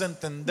 debemos de we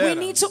entender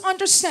need to qué es lo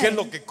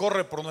understand que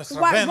corre por nuestras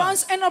what venas.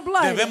 runs in our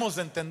blood. Debemos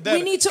de entender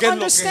We need to qué es lo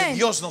que understand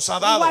Dios nos ha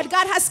dado. what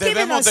God has given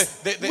Debemos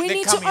us. de We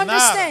need to caminar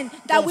understand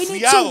that we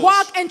need to confiados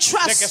walk and de que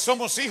trust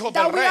somos hijos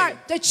that del we rey. are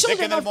the De que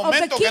children en el of the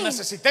momento que King.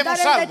 necesitemos That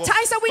in algo, the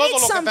times that we todo need lo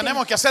que something,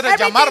 tenemos que hacer es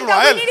everything llamarlo that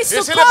a we él need y is to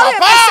decirle, call him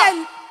papá,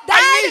 and say, I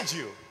Dad, need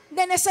you.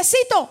 te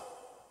necesito.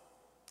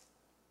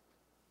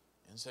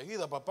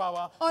 Enseguida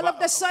papá all of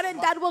the sudden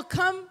that will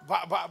come,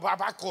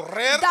 va a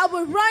correr that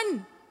will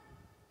run,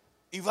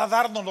 y va a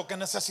darnos lo que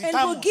and will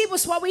necesitamos. give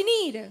us what we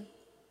need.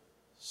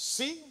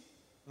 Sí,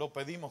 lo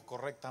pedimos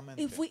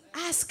correctamente. If we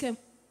ask him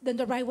in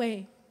the right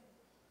way.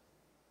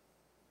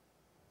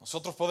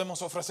 Nosotros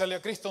podemos ofrecerle a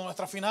Cristo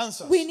nuestras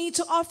finanzas. We need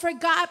to offer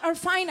God our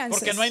finances.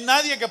 Porque no hay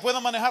nadie que pueda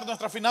manejar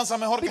nuestras finanzas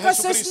mejor que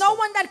Because there's Jesucristo. no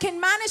one that can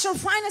manage our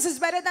finances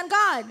better than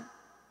God.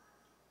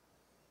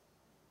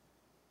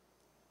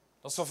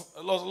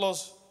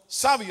 Los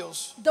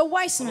sabios, The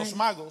wise los men,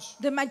 magos,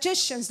 the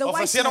magicians, the wise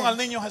ofrecieron al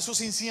men, niño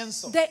Jesús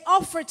incienso. they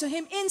offered to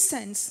him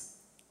incense.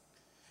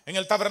 En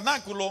el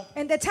tabernáculo,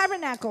 In the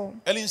tabernacle,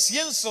 el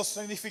incienso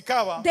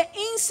significaba the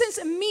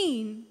incense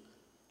mean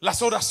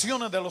las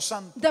oraciones de los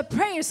santos. the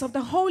prayers of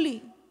the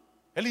holy.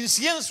 El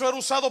incienso era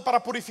usado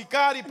para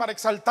purificar y para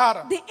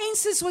exaltar. The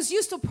incense was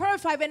used to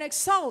purify and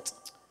exalt.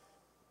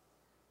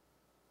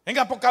 En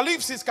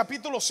Apocalipsis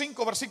capítulo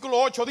 5 versículo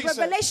 8 dice: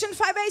 Revelation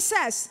 5:8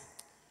 says,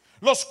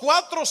 los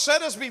 4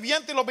 seres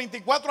vivientes y los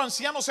 24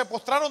 ancianos se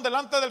postraron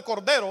delante del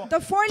Cordero. The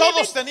four Todos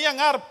living- tenían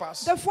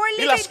arpas the four y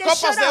living, las they copas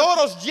stood de up.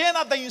 oro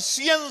llenas de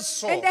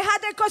incienso, and they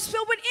had their cups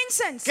filled with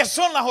incense. que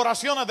son las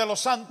oraciones de los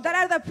santos. That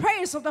are the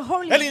prayers of the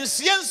holy. El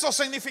incienso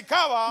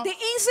significaba The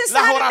incense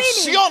las had a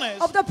meaning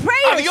oraciones of the a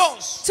prayers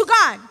Dios, to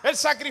God. el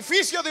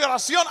sacrificio de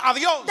oración a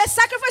Dios. The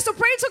sacrifice of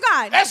prayer to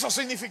God. Eso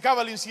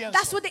significaba el incienso.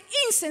 That's what the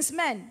incense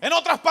meant. En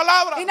otras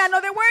palabras, In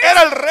another words,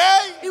 era el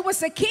rey, it was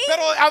the king,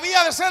 pero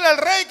había de ser el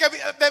rey que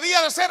debía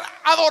de ser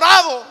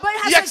adorado But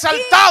it has y a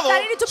exaltado. king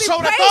that needed to be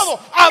Sobre praised todo,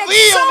 and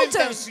había una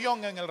exalted.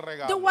 intención en el there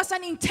regalo. was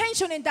an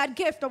intention in that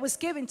gift that was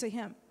given to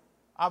him.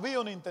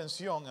 Había una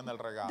intención en el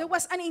There regalo.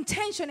 was an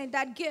intention in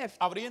that gift.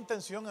 ¿Habría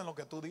intención en lo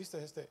que tú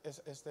diste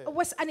este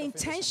Was an fin de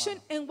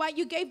intention semana? in what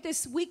you gave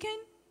this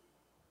weekend?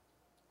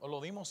 ¿O lo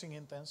dimos sin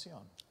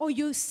intención? Or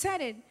you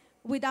said it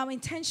without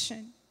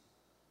intention?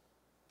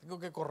 Tengo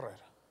que correr.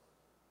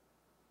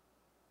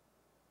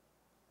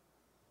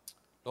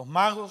 Los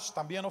magos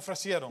también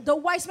ofrecieron The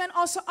wise men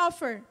also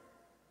offered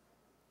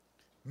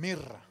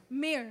mirra.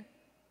 myrrh.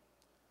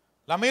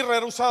 La mirra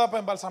era usada para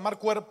embalsamar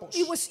cuerpos.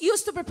 It was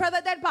used to prepare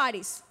the dead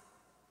bodies.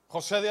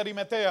 José de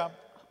Arimatea,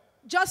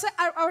 Joseph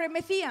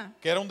Arimathea,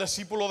 que era un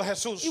discípulo de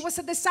Jesús, he was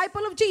a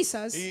disciple of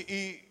Jesus.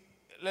 y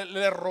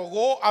le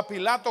rogó a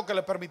Pilato que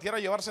le permitiera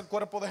llevarse el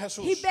cuerpo de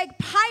Jesús. He begged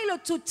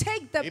Pilate to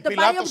take Y the body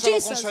Pilato of se lo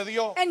Jesus.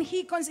 concedió. And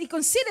he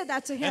considered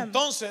that to him.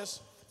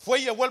 Entonces fue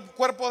y llevó el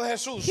cuerpo de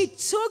Jesús. He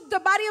took the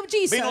body of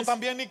Jesus. Vino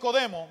también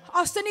Nicodemo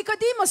Also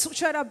Nicodemus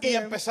showed up y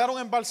there. empezaron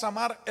a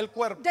embalsamar el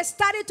cuerpo. They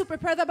started to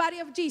prepare the body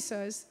of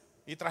Jesus.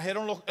 Y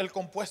trajeron el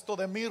compuesto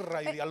de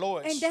mirra y de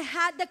aloes, And they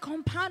had the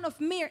compound of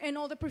myrrh and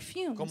all the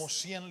perfumes. como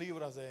 100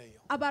 libras de ello.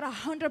 About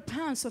 100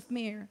 pounds of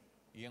myrrh.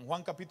 Y en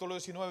Juan capítulo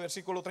 19,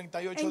 versículo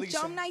 38 In dice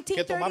John 19,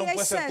 que tomaron 38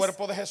 pues el says,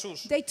 cuerpo de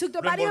Jesús, they took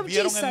the lo body of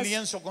envolvieron en Jesus,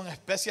 lienzo con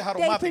especias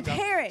they aromáticas,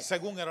 prepare it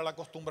según era la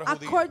costumbre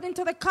judía. according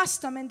to the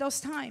custom in those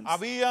times.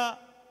 Había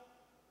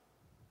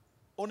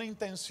una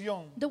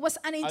intención There was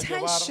an al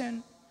llevar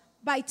intention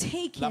by la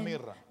taking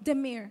mirra. the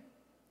myrrh.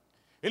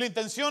 Y la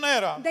intención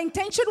era The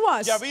intention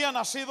was que había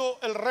nacido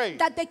el rey,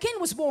 that the king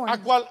was born. a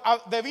cual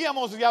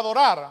debíamos de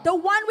adorar, The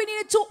one we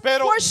needed to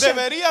pero worship.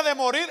 debería de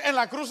morir en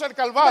la cruz del But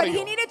Calvario.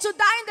 he needed to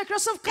die in the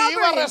cross of Y iba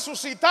a Calvary.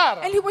 resucitar,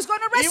 And he was going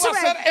to iba a ser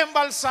resurrect.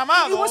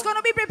 embalsamado He was going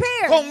to be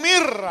prepared con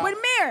mirra with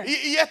myrrh.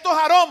 y estos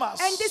aromas,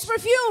 and this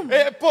perfume.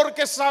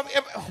 porque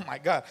oh my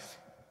God,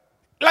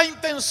 la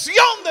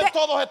intención de The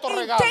todos estos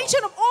regalos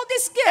intention of all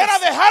these era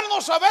gifts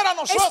dejarnos saber a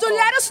is to nosotros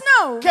let us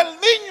know que el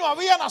niño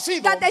había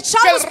nacido, that the que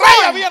child el was rey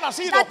born, había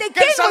nacido, that the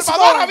que el king was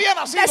Salvador born, había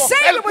the nacido,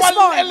 Savior el was cual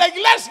born. en la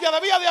iglesia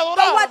debía de but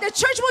adorar. what the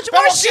church would Pero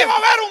que worship. iba a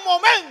haber un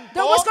momento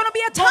There was gonna be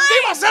a donde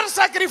time iba a ser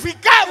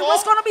sacrificado it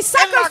was gonna be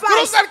en la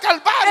cruz sacrificed del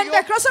Calvario, in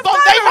the cross of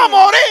donde iba a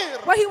Calvary,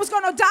 morir. where he was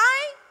going to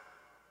die.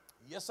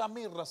 Y esa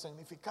mirra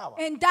significaba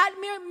And that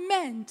myrrh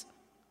meant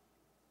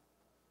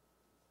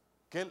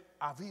que él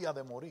había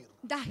de morir.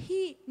 that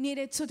he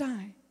needed to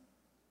die.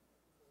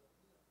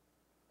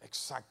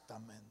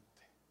 Exactamente.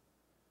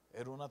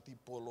 Era una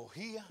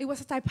tipología It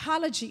was a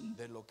typology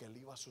de lo que le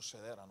iba a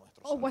suceder a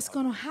nuestro of what's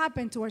Salvador. going to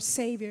happen to our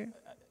Savior.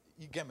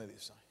 ¿Y qué me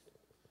dicen?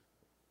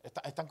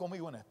 ¿Están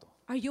conmigo en esto?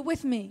 Are you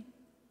with me?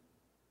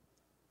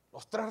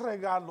 Los 3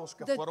 regalos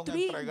que The fueron 3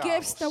 gifts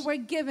entregados that were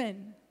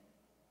given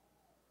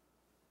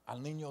al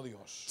niño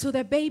Dios, to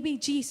the baby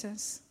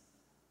Jesus,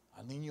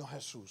 al niño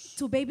Jesús,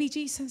 to baby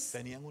Jesus,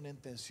 tenían una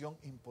intención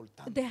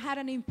importante they had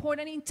an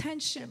important que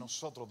intention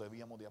nosotros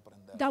debíamos de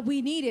aprender. that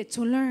we needed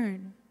to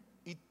learn.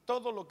 Y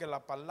todo lo que la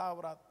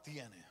palabra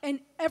tiene, And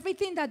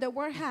everything that the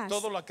Word has,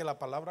 todo lo que la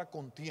palabra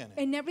contiene,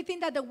 and everything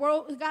that the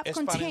Word of God es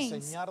para contains,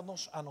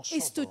 enseñarnos a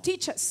is to nosotros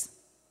teach us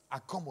a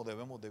cómo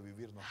debemos de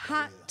vivir nuestra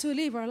how vida. to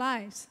live our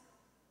lives.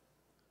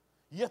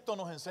 Y esto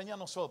nos enseña a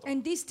nosotros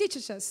And this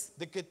teaches us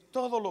de que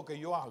todo lo que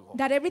yo hago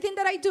that everything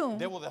that I do,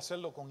 debo de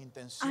hacerlo con I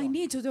intención.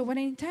 need to do with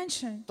an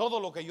intention. Todo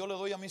lo que yo le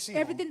doy a mis hijos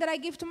Everything that I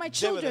give to my debe de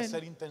children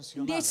ser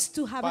intencional needs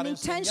to have para an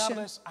intention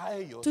enseñarles a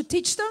ellos to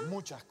teach them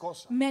muchas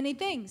cosas. many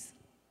things.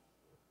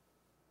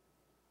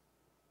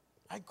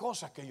 Hay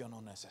cosas que ellos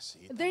no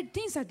necesitan. There are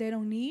things that they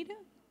don't need.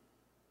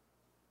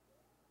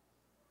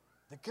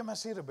 ¿De qué me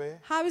sirve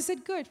How is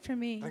it good for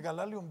me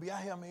regalarle un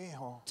viaje a mi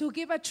hijo to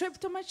give a trip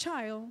to my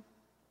child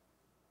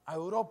a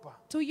Europa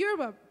to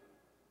Europe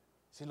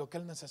si lo que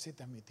él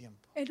necesita es mi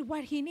tiempo? and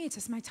what he needs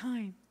is my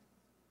time?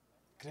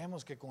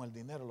 Creemos que con el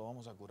dinero lo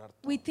vamos a curar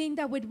todo. We think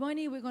that with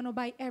money we're going to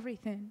buy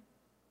everything.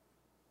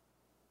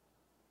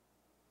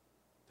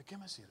 ¿De qué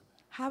me sirve?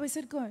 How is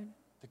it good?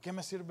 ¿De qué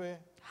me sirve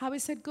How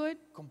is it good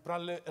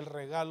comprarle el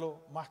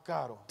regalo más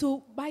caro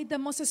to buy the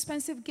most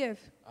expensive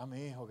gift a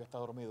mi hijo que está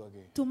dormido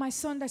aquí? to my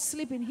son that's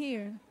sleeping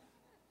here?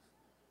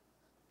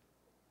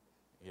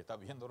 Y está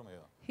bien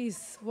dormido.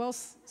 He's well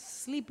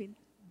sleeping,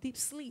 deep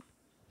sleep.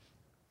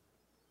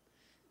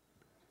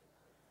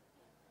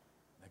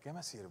 ¿De qué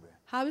me sirve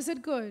How is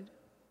it good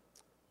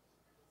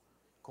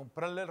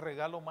comprarle el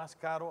regalo más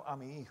caro a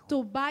mi hijo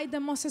to buy the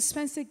most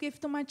expensive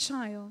gift to my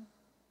child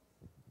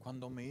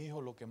cuando mi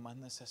hijo lo que más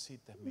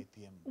necesita es mi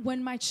tiempo?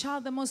 when my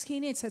child the most he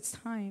needs is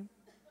time?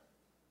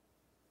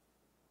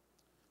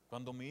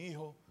 Cuando mi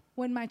hijo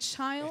When my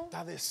child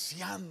está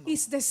deseando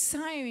is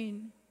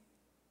desiring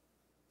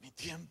mi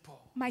tiempo.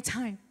 my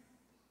time.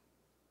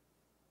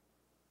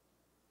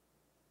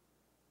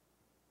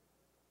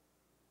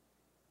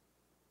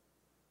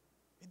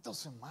 It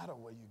doesn't matter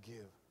what you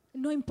give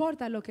No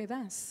importa lo que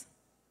das,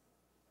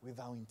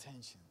 without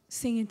intention.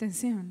 sin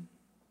intención.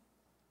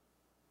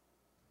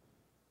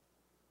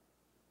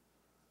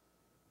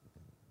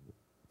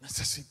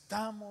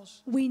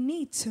 Necesitamos We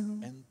need to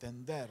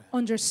entender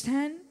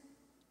understand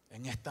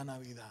en esta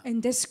Navidad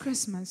in this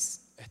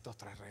Christmas estos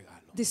tres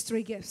regalos. these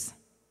three gifts.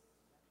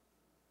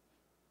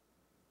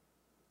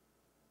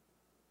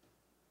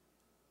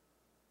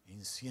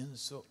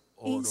 Incienso,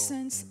 oro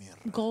Incense, y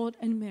mirra. gold,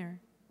 and myrrh.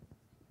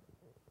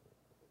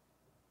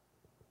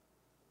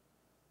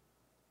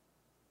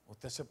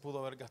 Usted se pudo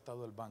haber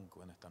gastado el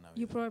banco en esta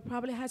You Navidad.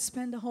 probably had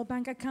spent the whole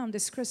bank account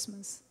this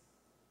Christmas.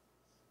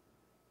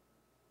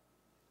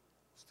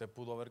 Usted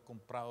pudo haber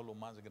comprado lo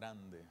más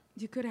grande.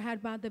 You could have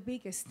had bought the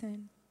biggest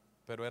thing.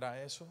 Pero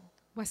era eso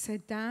Was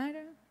it that?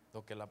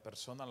 lo que la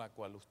persona a la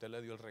cual usted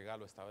le dio el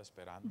regalo estaba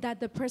esperando. That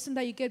the person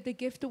that you gave the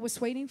gift to was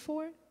waiting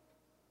for?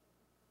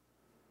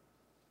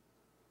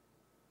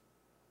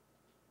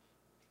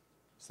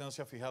 ¿Usted no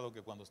se ha fijado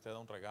que cuando usted da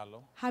un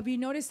regalo Have you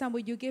noticed that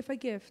when you give a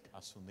gift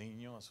a su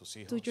niño, a sus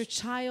hijos, to your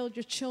child,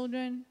 your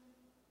children,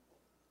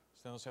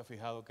 usted no se ha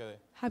fijado que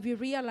have you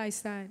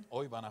realized that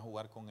hoy van a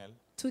jugar con él?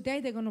 today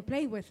they're going to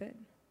play with it?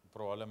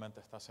 Probablemente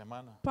esta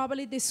semana.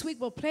 Probably this week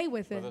we'll play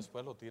with Pero it.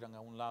 después lo tiran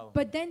a un lado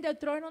But then they'll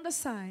throw it on the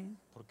side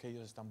porque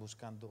ellos están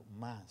buscando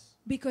más.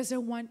 because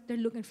they're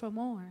looking for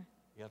more.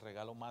 Y el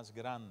regalo más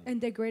grande, And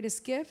the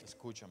greatest gift,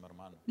 escúchame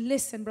hermano,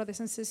 listen, brothers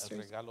and el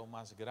sisters, regalo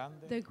más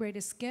grande the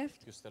greatest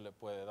gift que usted le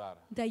puede dar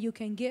that you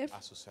can give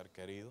a su ser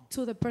querido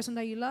to the person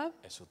that you love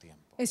es su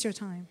tiempo. is your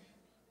time.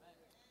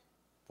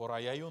 Por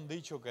ahí hay un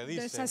dicho que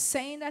There's a dice,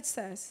 saying that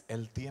says,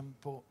 el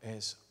tiempo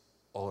es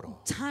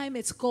oro. time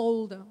is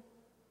gold.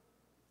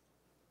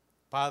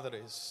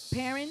 Padres,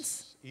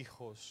 Parents,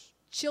 hijos,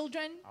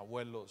 children,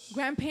 abuelos,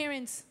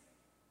 grandparents,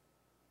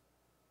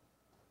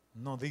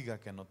 no diga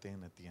que no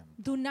tiene tiempo,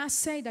 do not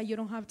say that you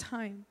don't have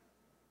time.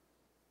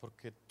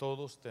 porque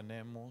todos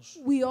tenemos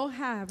We all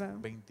have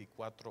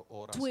 24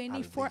 horas al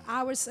 24 día.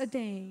 hours a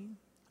day.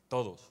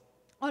 Todos.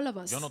 All of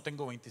us. Yo no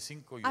tengo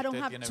 25 y I don't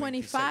usted have tiene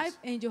 25 26.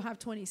 and you have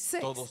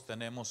 26. Todos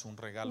tenemos un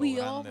regalo We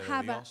all grande de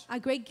have Dios. a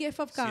great gift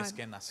of Si God. es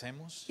que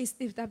nacemos, Is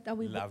if that la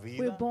we're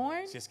vida,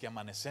 born, si es que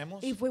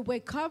amanecemos, if we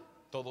wake up,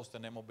 todos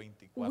tenemos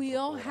 24 we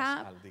all horas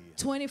have al día.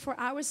 24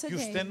 hours a Que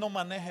usted day. no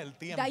maneje el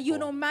tiempo That you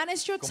don't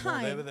manage your como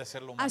time debe de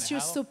serlo as you're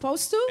manejado,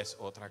 supposed to, es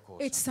otra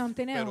cosa. it's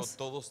something Pero else.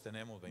 todos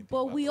tenemos 24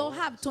 but we all horas.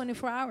 have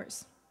 24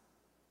 hours.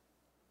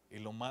 Y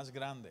lo más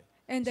grande,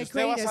 And si the usted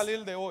va a greatest,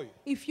 salir de hoy,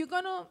 if you're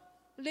going to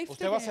live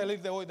usted va a today,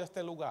 salir de hoy de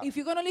este lugar, if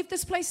you're going to leave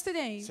this place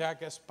today, sea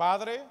que es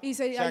padre, he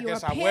said, sea are que you a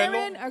es abuelo,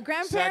 parent, a sea que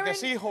grandparent,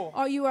 es hijo,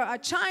 or you are a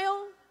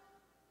child,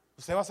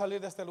 usted va a salir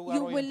de este lugar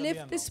you hoy will live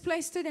entendiendo this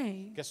place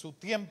today. que su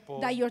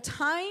tiempo That your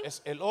time,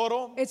 es el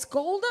oro, it's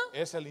gold,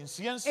 es el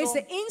incienso, it's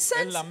the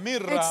incense, es la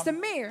mirra it's the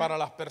myrrh para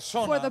las for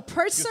personas the que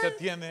person usted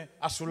tiene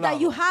a su that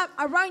you lado, have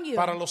around you,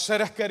 para los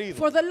seres queridos.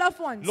 for the loved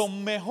ones. Lo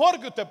mejor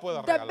que usted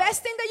pueda The regalar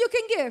best thing that you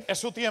can give es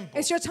su tiempo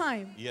is your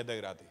time, y es de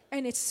gratis.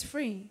 and it's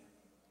free.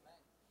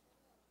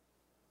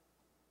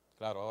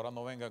 Claro, ahora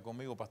no venga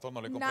conmigo, pastor,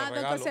 no le compre Now don't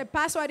regalo. say,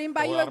 Pastor, I didn't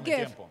buy Te voy you a a dar mi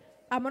gift. tiempo.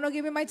 I'm going to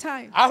give you my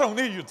time. I don't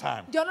need your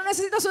time. Yo no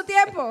necesito su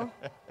tiempo.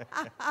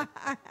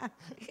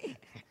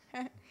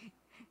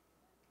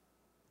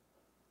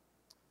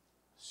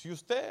 Si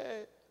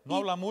usted no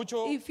habla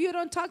mucho, If you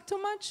don't talk too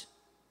much,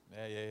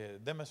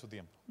 deme su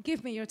tiempo.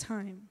 give me your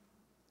time.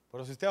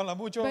 Pero si usted habla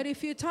mucho, But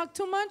if you talk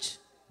too much,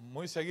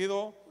 muy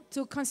seguido,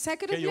 too que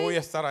yo voy consecutively, a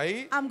estar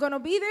ahí, I'm going to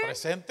be there,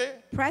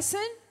 presente,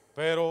 present,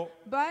 pero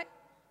but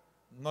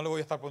no le voy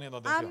a estar poniendo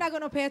I'm atención. not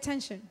going to pay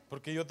attention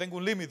Porque yo tengo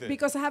un límite.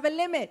 because I have a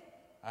limit.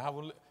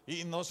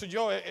 Y no soy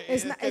yo,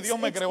 es It's que Dios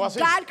me creó así.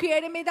 God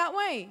created me that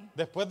way.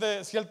 Después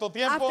de cierto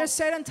tiempo, After a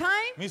certain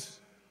time, mis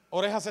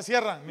orejas se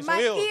cierran, mis My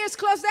oídos. ears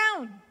close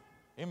down.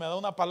 Y me da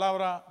una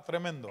palabra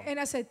tremendo. And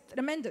I said,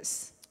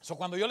 tremendous. So,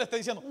 cuando yo le estoy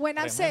diciendo, When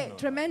I say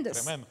tremendo,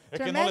 tremendous, tremendo, es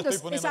que no le estoy tremendous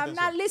is poniendo I'm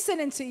not atención.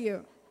 listening to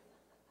you.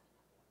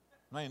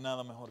 No hay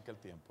nada mejor que el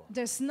tiempo.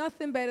 There's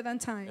nothing better than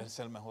time. Es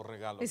el mejor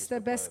regalo que It's the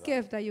usted best puede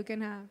dar. gift that you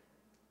can have.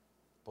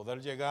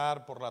 Poder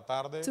llegar por la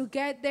tarde To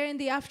get there in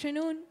the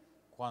afternoon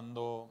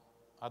cuando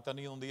ha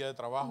tenido un día de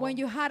trabajo when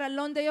you had a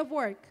long day of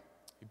work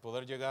y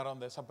poder llegar a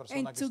donde esa persona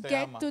and que to usted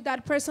get ama, to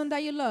that person that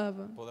you love,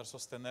 poder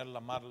sostenerla,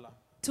 amarla,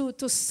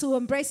 to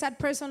embrace that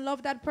person,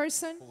 love that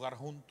person, jugar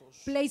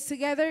juntos, play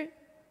together,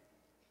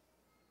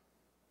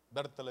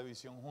 ver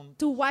televisión juntos.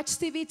 to watch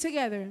TV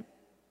together.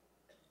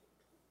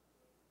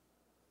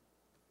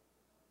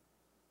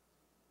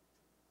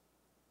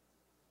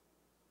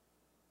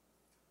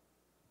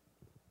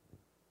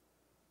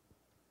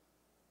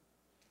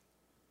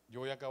 Yo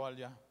voy a acabar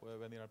ya, puede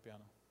venir al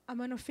piano. I'm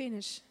going to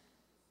finish.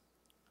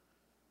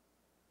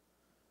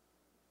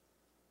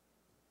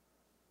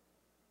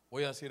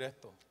 Voy a decir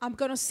esto. I'm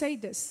going to say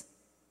this.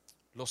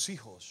 Los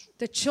hijos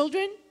The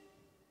children,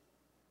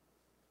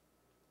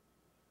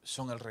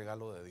 son el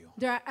regalo de Dios.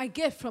 they're a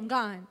gift from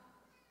God.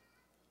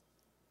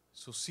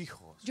 Sus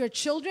hijos Your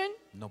children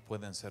no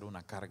pueden ser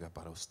una carga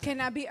para usted.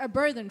 cannot be a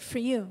burden for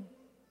you.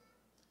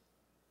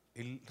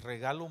 El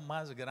regalo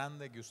más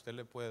grande que usted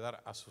le puede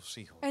dar a sus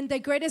hijos. And the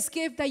greatest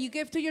gift that you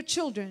give to your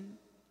children,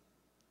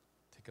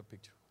 Take a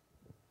picture.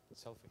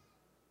 Selfie.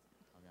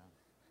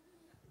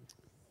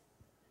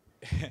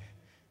 Okay.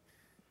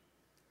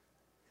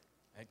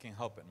 I can't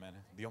help it, man.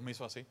 Dios me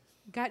hizo así.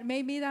 God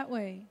made me that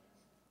way.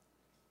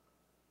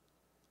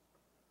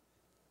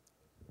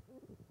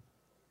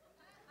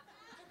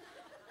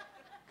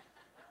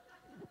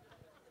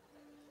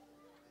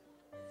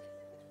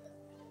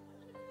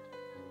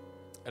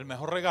 El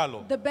mejor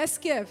regalo The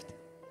best gift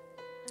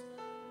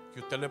que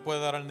usted le puede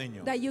dar al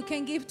niño. that you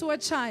can give to a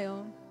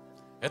child.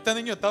 Este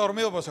niño está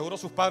dormido, pero seguro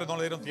sus padres no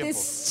le dieron tiempo.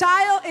 This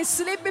child is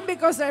sleeping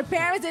because their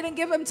parents didn't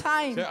give him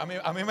time. Sí,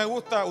 a mí me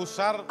gusta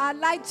usar. I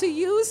like to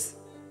use.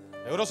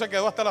 Seguro se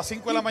quedó hasta las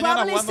 5 de la You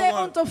mañana probably jugando stay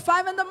con until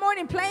 5 in the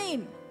morning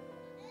playing.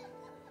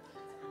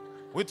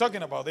 We're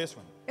talking about this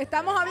one.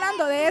 Estamos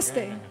hablando de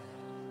este.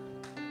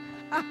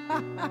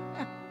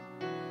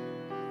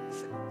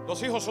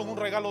 Los hijos son un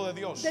regalo de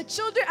Dios. The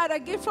children are a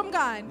gift from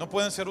God. No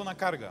pueden ser una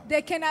carga.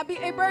 They cannot be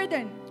a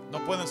burden. No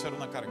pueden ser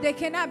una carga. They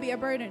cannot be a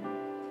burden.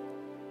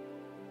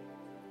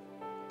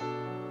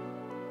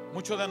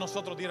 Muchos de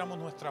nosotros diéramos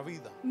nuestra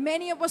vida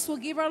Many of us will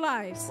give our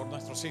lives por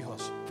nuestros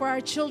hijos. for our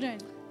children.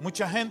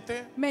 Mucha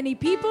gente Many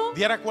people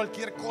diera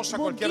cualquier cosa,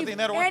 will cualquier give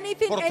dinero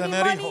anything, por any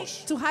tener money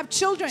hijos. to have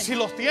children. Si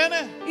los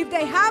tienes, If you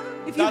dales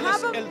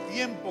have them, el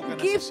tiempo que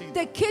give necesitan.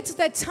 the kids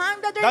the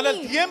time that they Dale el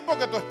need. tiempo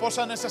que tu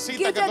esposa necesita,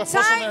 Give que tu the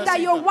esposo time that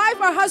your necesita.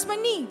 wife or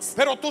husband needs.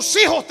 Pero tus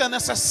hijos te But your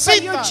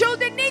necesitan,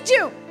 children need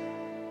you,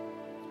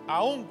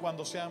 aun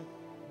cuando sean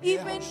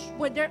even viejos.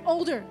 when they're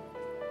older.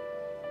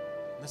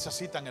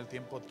 Necesitan el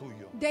tiempo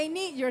tuyo. They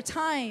need your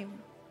time.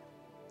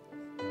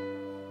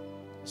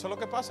 Eso es lo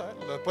que pasa, ¿eh?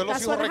 Después los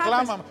That's hijos what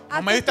reclaman. happens.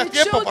 No me After diste the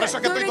tiempo, por eso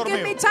es que children, estoy you didn't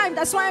give me dormido. time.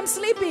 That's why I'm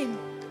sleeping.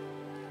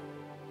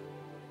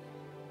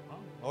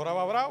 Ahora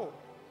va bravo.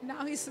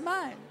 Now he's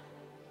mad.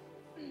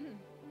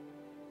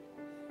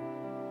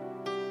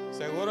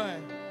 Seguro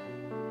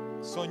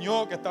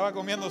soñó que estaba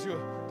comiendo su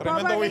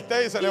tremendo Probably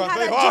bistec y se he levantó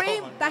y had dijo, a "Ah,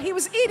 dream man". that he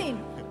was eating.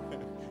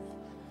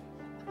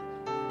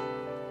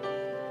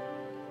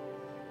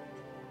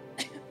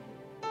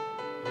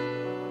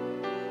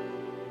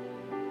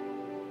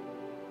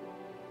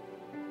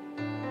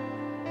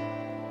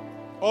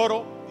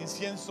 Oro,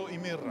 incienso y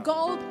mirra.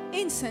 Gold,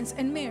 incense,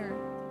 and myrrh.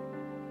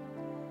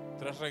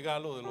 3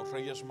 regalos de los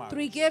Reyes Magos.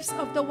 3 gifts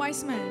of the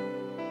wise man.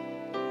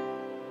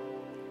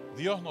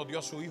 Dios nos dio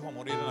a su Hijo a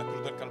morir en la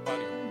cruz del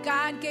Calvario.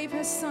 God gave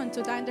his son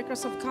to die on the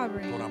cross of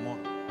Calvary Por amor,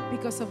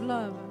 because of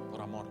love.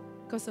 por amor.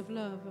 Because of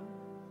love.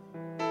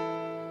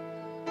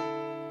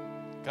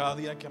 Cada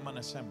día que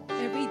amanecemos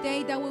Every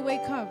day that we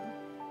wake up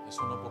es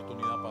una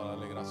oportunidad para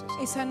darle gracias a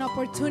Dios. is an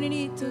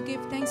opportunity to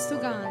give thanks to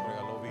Que nos God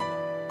regaló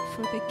vida.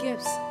 for the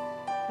gifts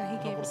that he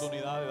Una gives.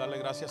 oportunidad de darle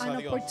gracias a An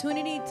Dios.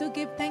 opportunity to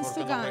give thanks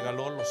Porque to nos God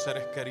regaló los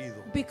seres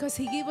queridos. because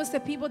he gave us the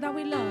people that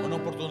we Una love.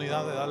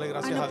 oportunidad de darle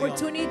gracias An a Dios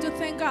opportunity to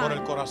thank por el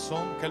God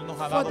corazón que Él nos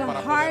ha for dado the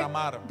para poder heart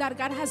amar that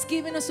God has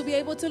given us to be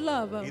able to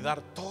love y dar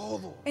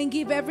todo and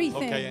give lo que hay en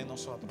everything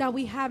nosotros. that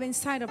we have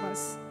inside of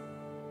us.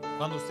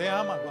 Cuando usted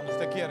ama, cuando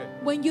usted quiere,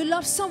 When you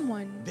love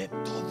someone, de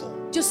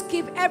todo, just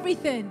give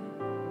everything.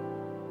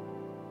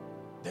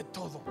 de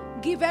todo.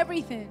 Give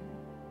everything.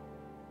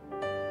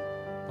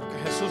 Porque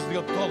Jesús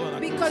dio todo en la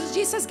Because cruz.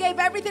 Jesus gave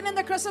everything in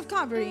the cross of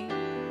Calvary.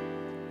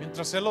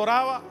 Mientras Él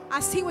oraba,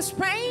 As he was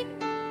praying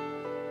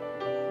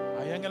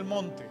allá en el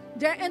monte,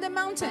 there in the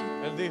mountain,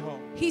 Él dijo,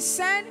 he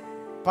said,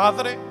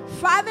 Padre,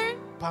 Father,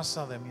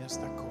 pasa de mí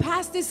esta copa.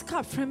 pass this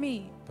cup from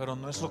me. Pero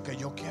no es lo que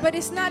yo quiero, But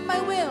it's not my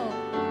will.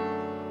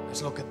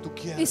 es lo que tú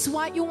It's quieres.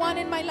 what you want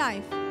in my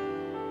life.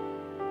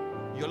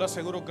 Yo le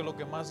aseguro que lo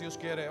que más Dios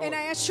quiere hoy And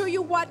I assure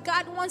you what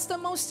God wants the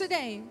most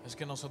today es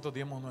que nosotros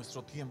diemos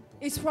nuestro tiempo,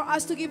 is for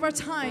us to give our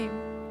time,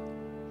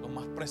 lo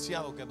más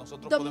preciado que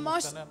nosotros The podemos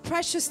most tener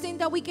precious thing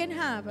that we can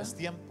have. es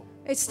tiempo.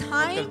 It's Porque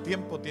time, el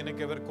tiempo tiene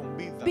que ver con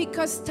vida.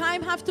 because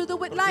time have to do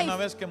with Porque una life.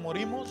 vez que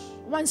morimos,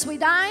 Once we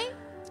die,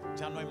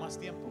 ya no hay más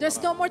tiempo. there's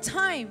para- no more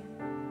time.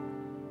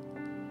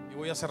 Y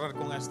voy a cerrar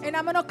con esto. And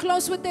I'm going to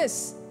close with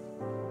this.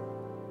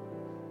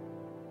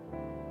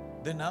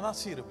 De nada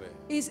sirve.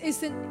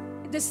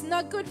 There's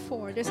not good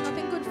for. There's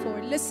nothing good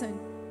for. Listen,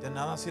 De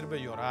nada sirve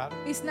llorar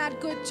it's not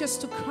good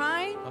just to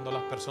cry cuando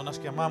las personas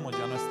que amamos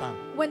ya no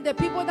están. when the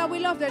people that we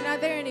love, they're not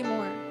there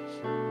anymore.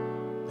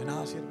 De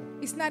nada sirve.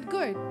 It's not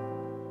good.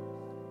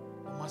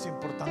 Lo más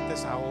importante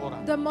es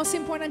ahora. The most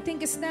important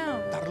thing is now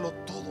Darlo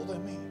todo de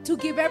mí. to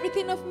give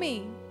everything of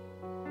me,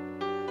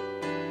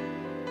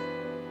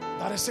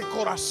 Dar ese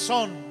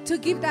corazón. to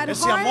give that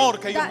Ese amor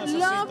heart, que ellos that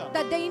love necesitan.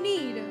 that they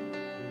need.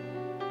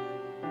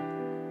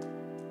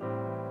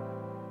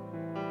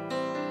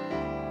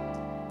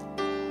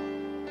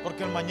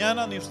 Porque el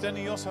mañana ni usted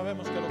ni yo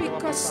sabemos qué es lo que va a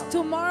Because pasar.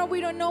 tomorrow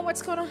we don't know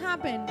what's going to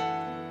happen.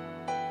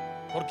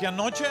 Porque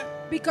anoche,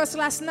 Because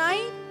last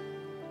night,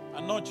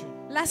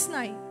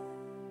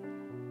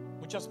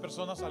 muchas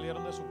personas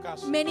salieron de su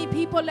casa many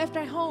people left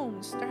their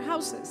homes, their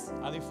houses,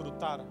 a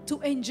disfrutar, to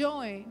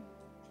enjoy,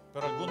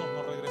 pero algunos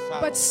no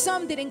regresaron. but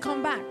some didn't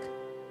come back.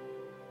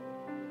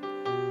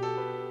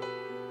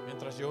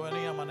 Mientras yo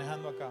venía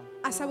manejando acá,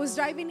 As I was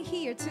driving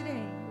here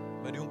today,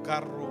 venía un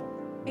carro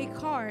a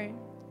car,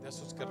 de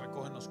esos que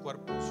recogen los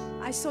cuerpos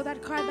I saw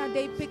that car that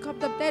they pick up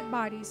the dead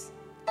bodies,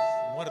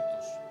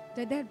 muertos.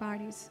 the dead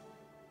bodies.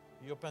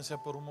 Y yo pensé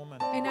por un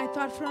momento, And I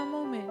thought for a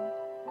moment,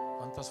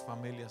 ¿cuántas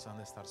familias han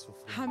de estar how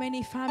sufriendo?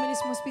 many families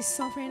must be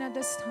suffering at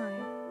this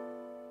time?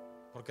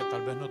 Porque tal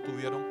vez no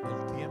tuvieron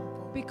el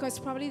tiempo Because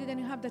probably they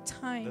didn't have the de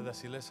time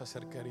decirles a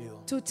ser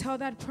querido, to tell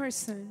that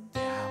person, te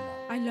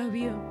amo. I love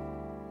you.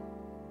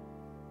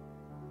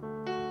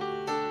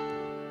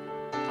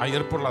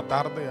 Ayer por la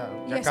tarde,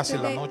 ya casi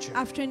la Yesterday noche,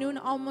 afternoon,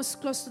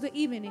 almost close to the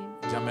evening,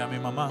 llamé a mi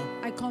mamá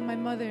I called my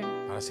mother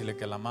para decirle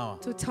que la amaba.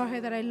 to tell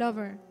her that I love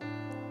her.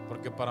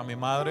 Porque para mi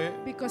madre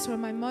Because for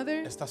my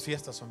mother, estas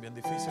fiestas son bien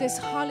these difíciles.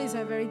 holidays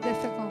are very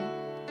difficult.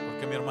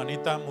 Porque mi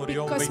hermanita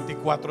murió un Because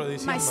 24 de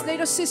My diciembre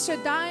little sister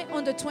died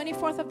on the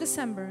 24th of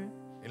December,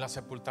 y la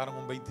sepultaron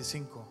un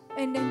 25.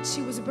 and then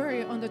she was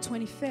buried on the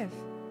 25th.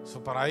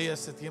 So, para ella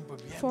este tiempo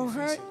es bien For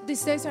her, difícil.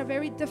 these days are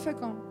very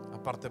difficult.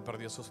 Aparte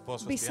perdió a su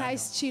esposo este año.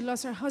 Besides, she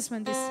lost her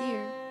husband this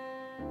year.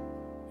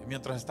 Y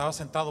mientras estaba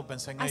sentado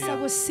pensé en As I ella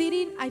was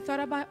sitting, I thought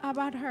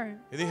about her,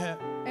 y dije,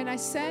 and I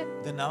said,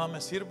 de nada me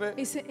sirve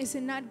is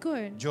it not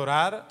good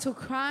llorar to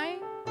cry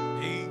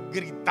y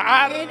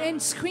gritar and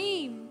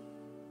scream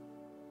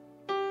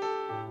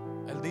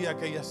el día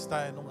que ella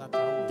está en un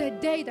ataúd. the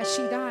day that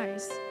she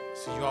dies?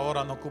 Si yo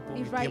ahora no ocupo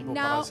mi If right tiempo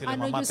para now decirle, I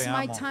don't mamá, use te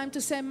my amo. time to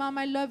say, Mom,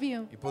 I love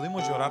you, Y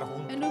pudimos llorar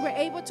juntos. and we were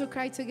able to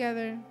cry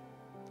together,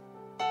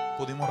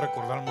 Pudimos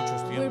recordar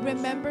muchos we tiempos.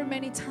 remember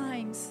many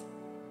times.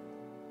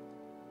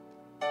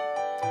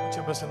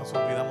 Muchas veces nos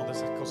olvidamos de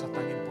esas cosas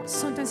tan importantes.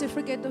 Sometimes we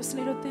forget those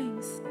little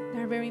things that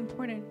are very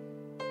important.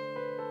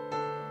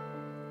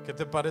 ¿Qué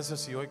te parece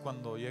si hoy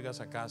cuando llegas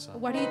a casa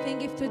What do you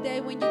think if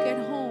today when you get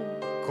home,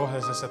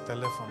 coges ese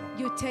teléfono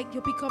you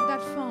pick up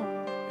that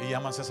phone y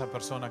llamas a esa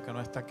persona que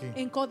no está aquí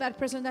and call that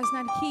person that's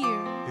not here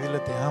y dile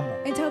te amo,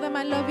 and tell them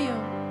I love you,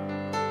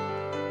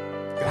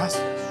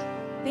 gracias,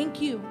 thank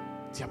you,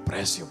 te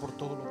aprecio por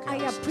todo lo que I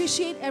haces?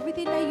 appreciate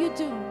everything that you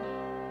do.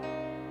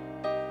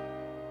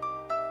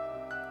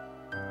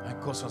 Hay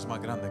cosas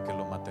más grandes que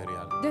lo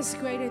material There's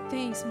greater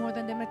things more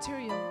than the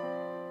material,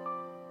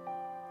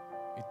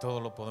 y todo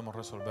lo podemos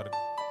resolver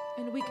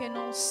and we can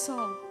all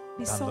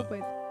be solved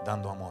with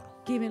dando amor.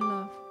 giving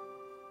love.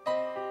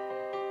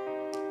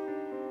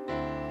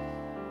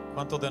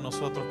 ¿Cuántos de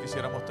nosotros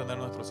quisiéramos tener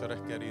nuestros seres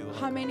queridos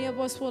How many of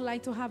us would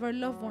like to have our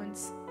loved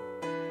ones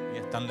y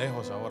están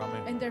lejos ahora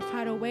mismo? and they're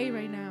far away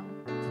right now?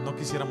 No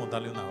quisiéramos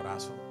darle un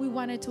abrazo, We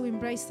wanted to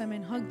embrace them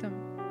and hug them,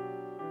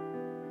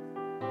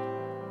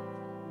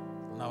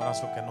 un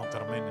abrazo que no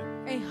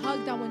termine. a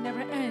hug that will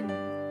never end.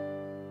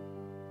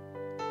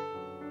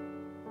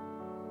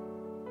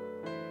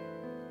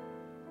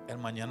 El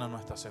mañana no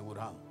está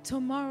asegurado,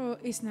 Tomorrow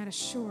is not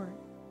assured,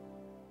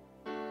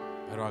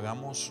 pero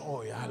hagamos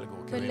hoy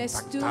algo que but va a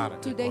let's do impactar el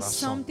today corazón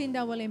something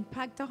that will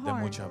impact the de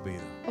heart muchas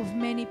vidas. of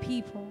many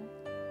people.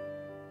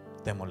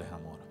 Démosles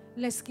amor.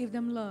 Let's give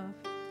them love.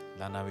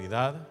 La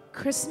Navidad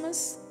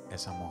Christmas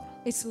es amor.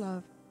 is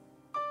love.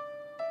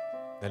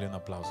 Dele un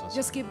aplauso. al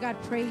Just Señor. give God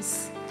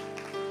praise.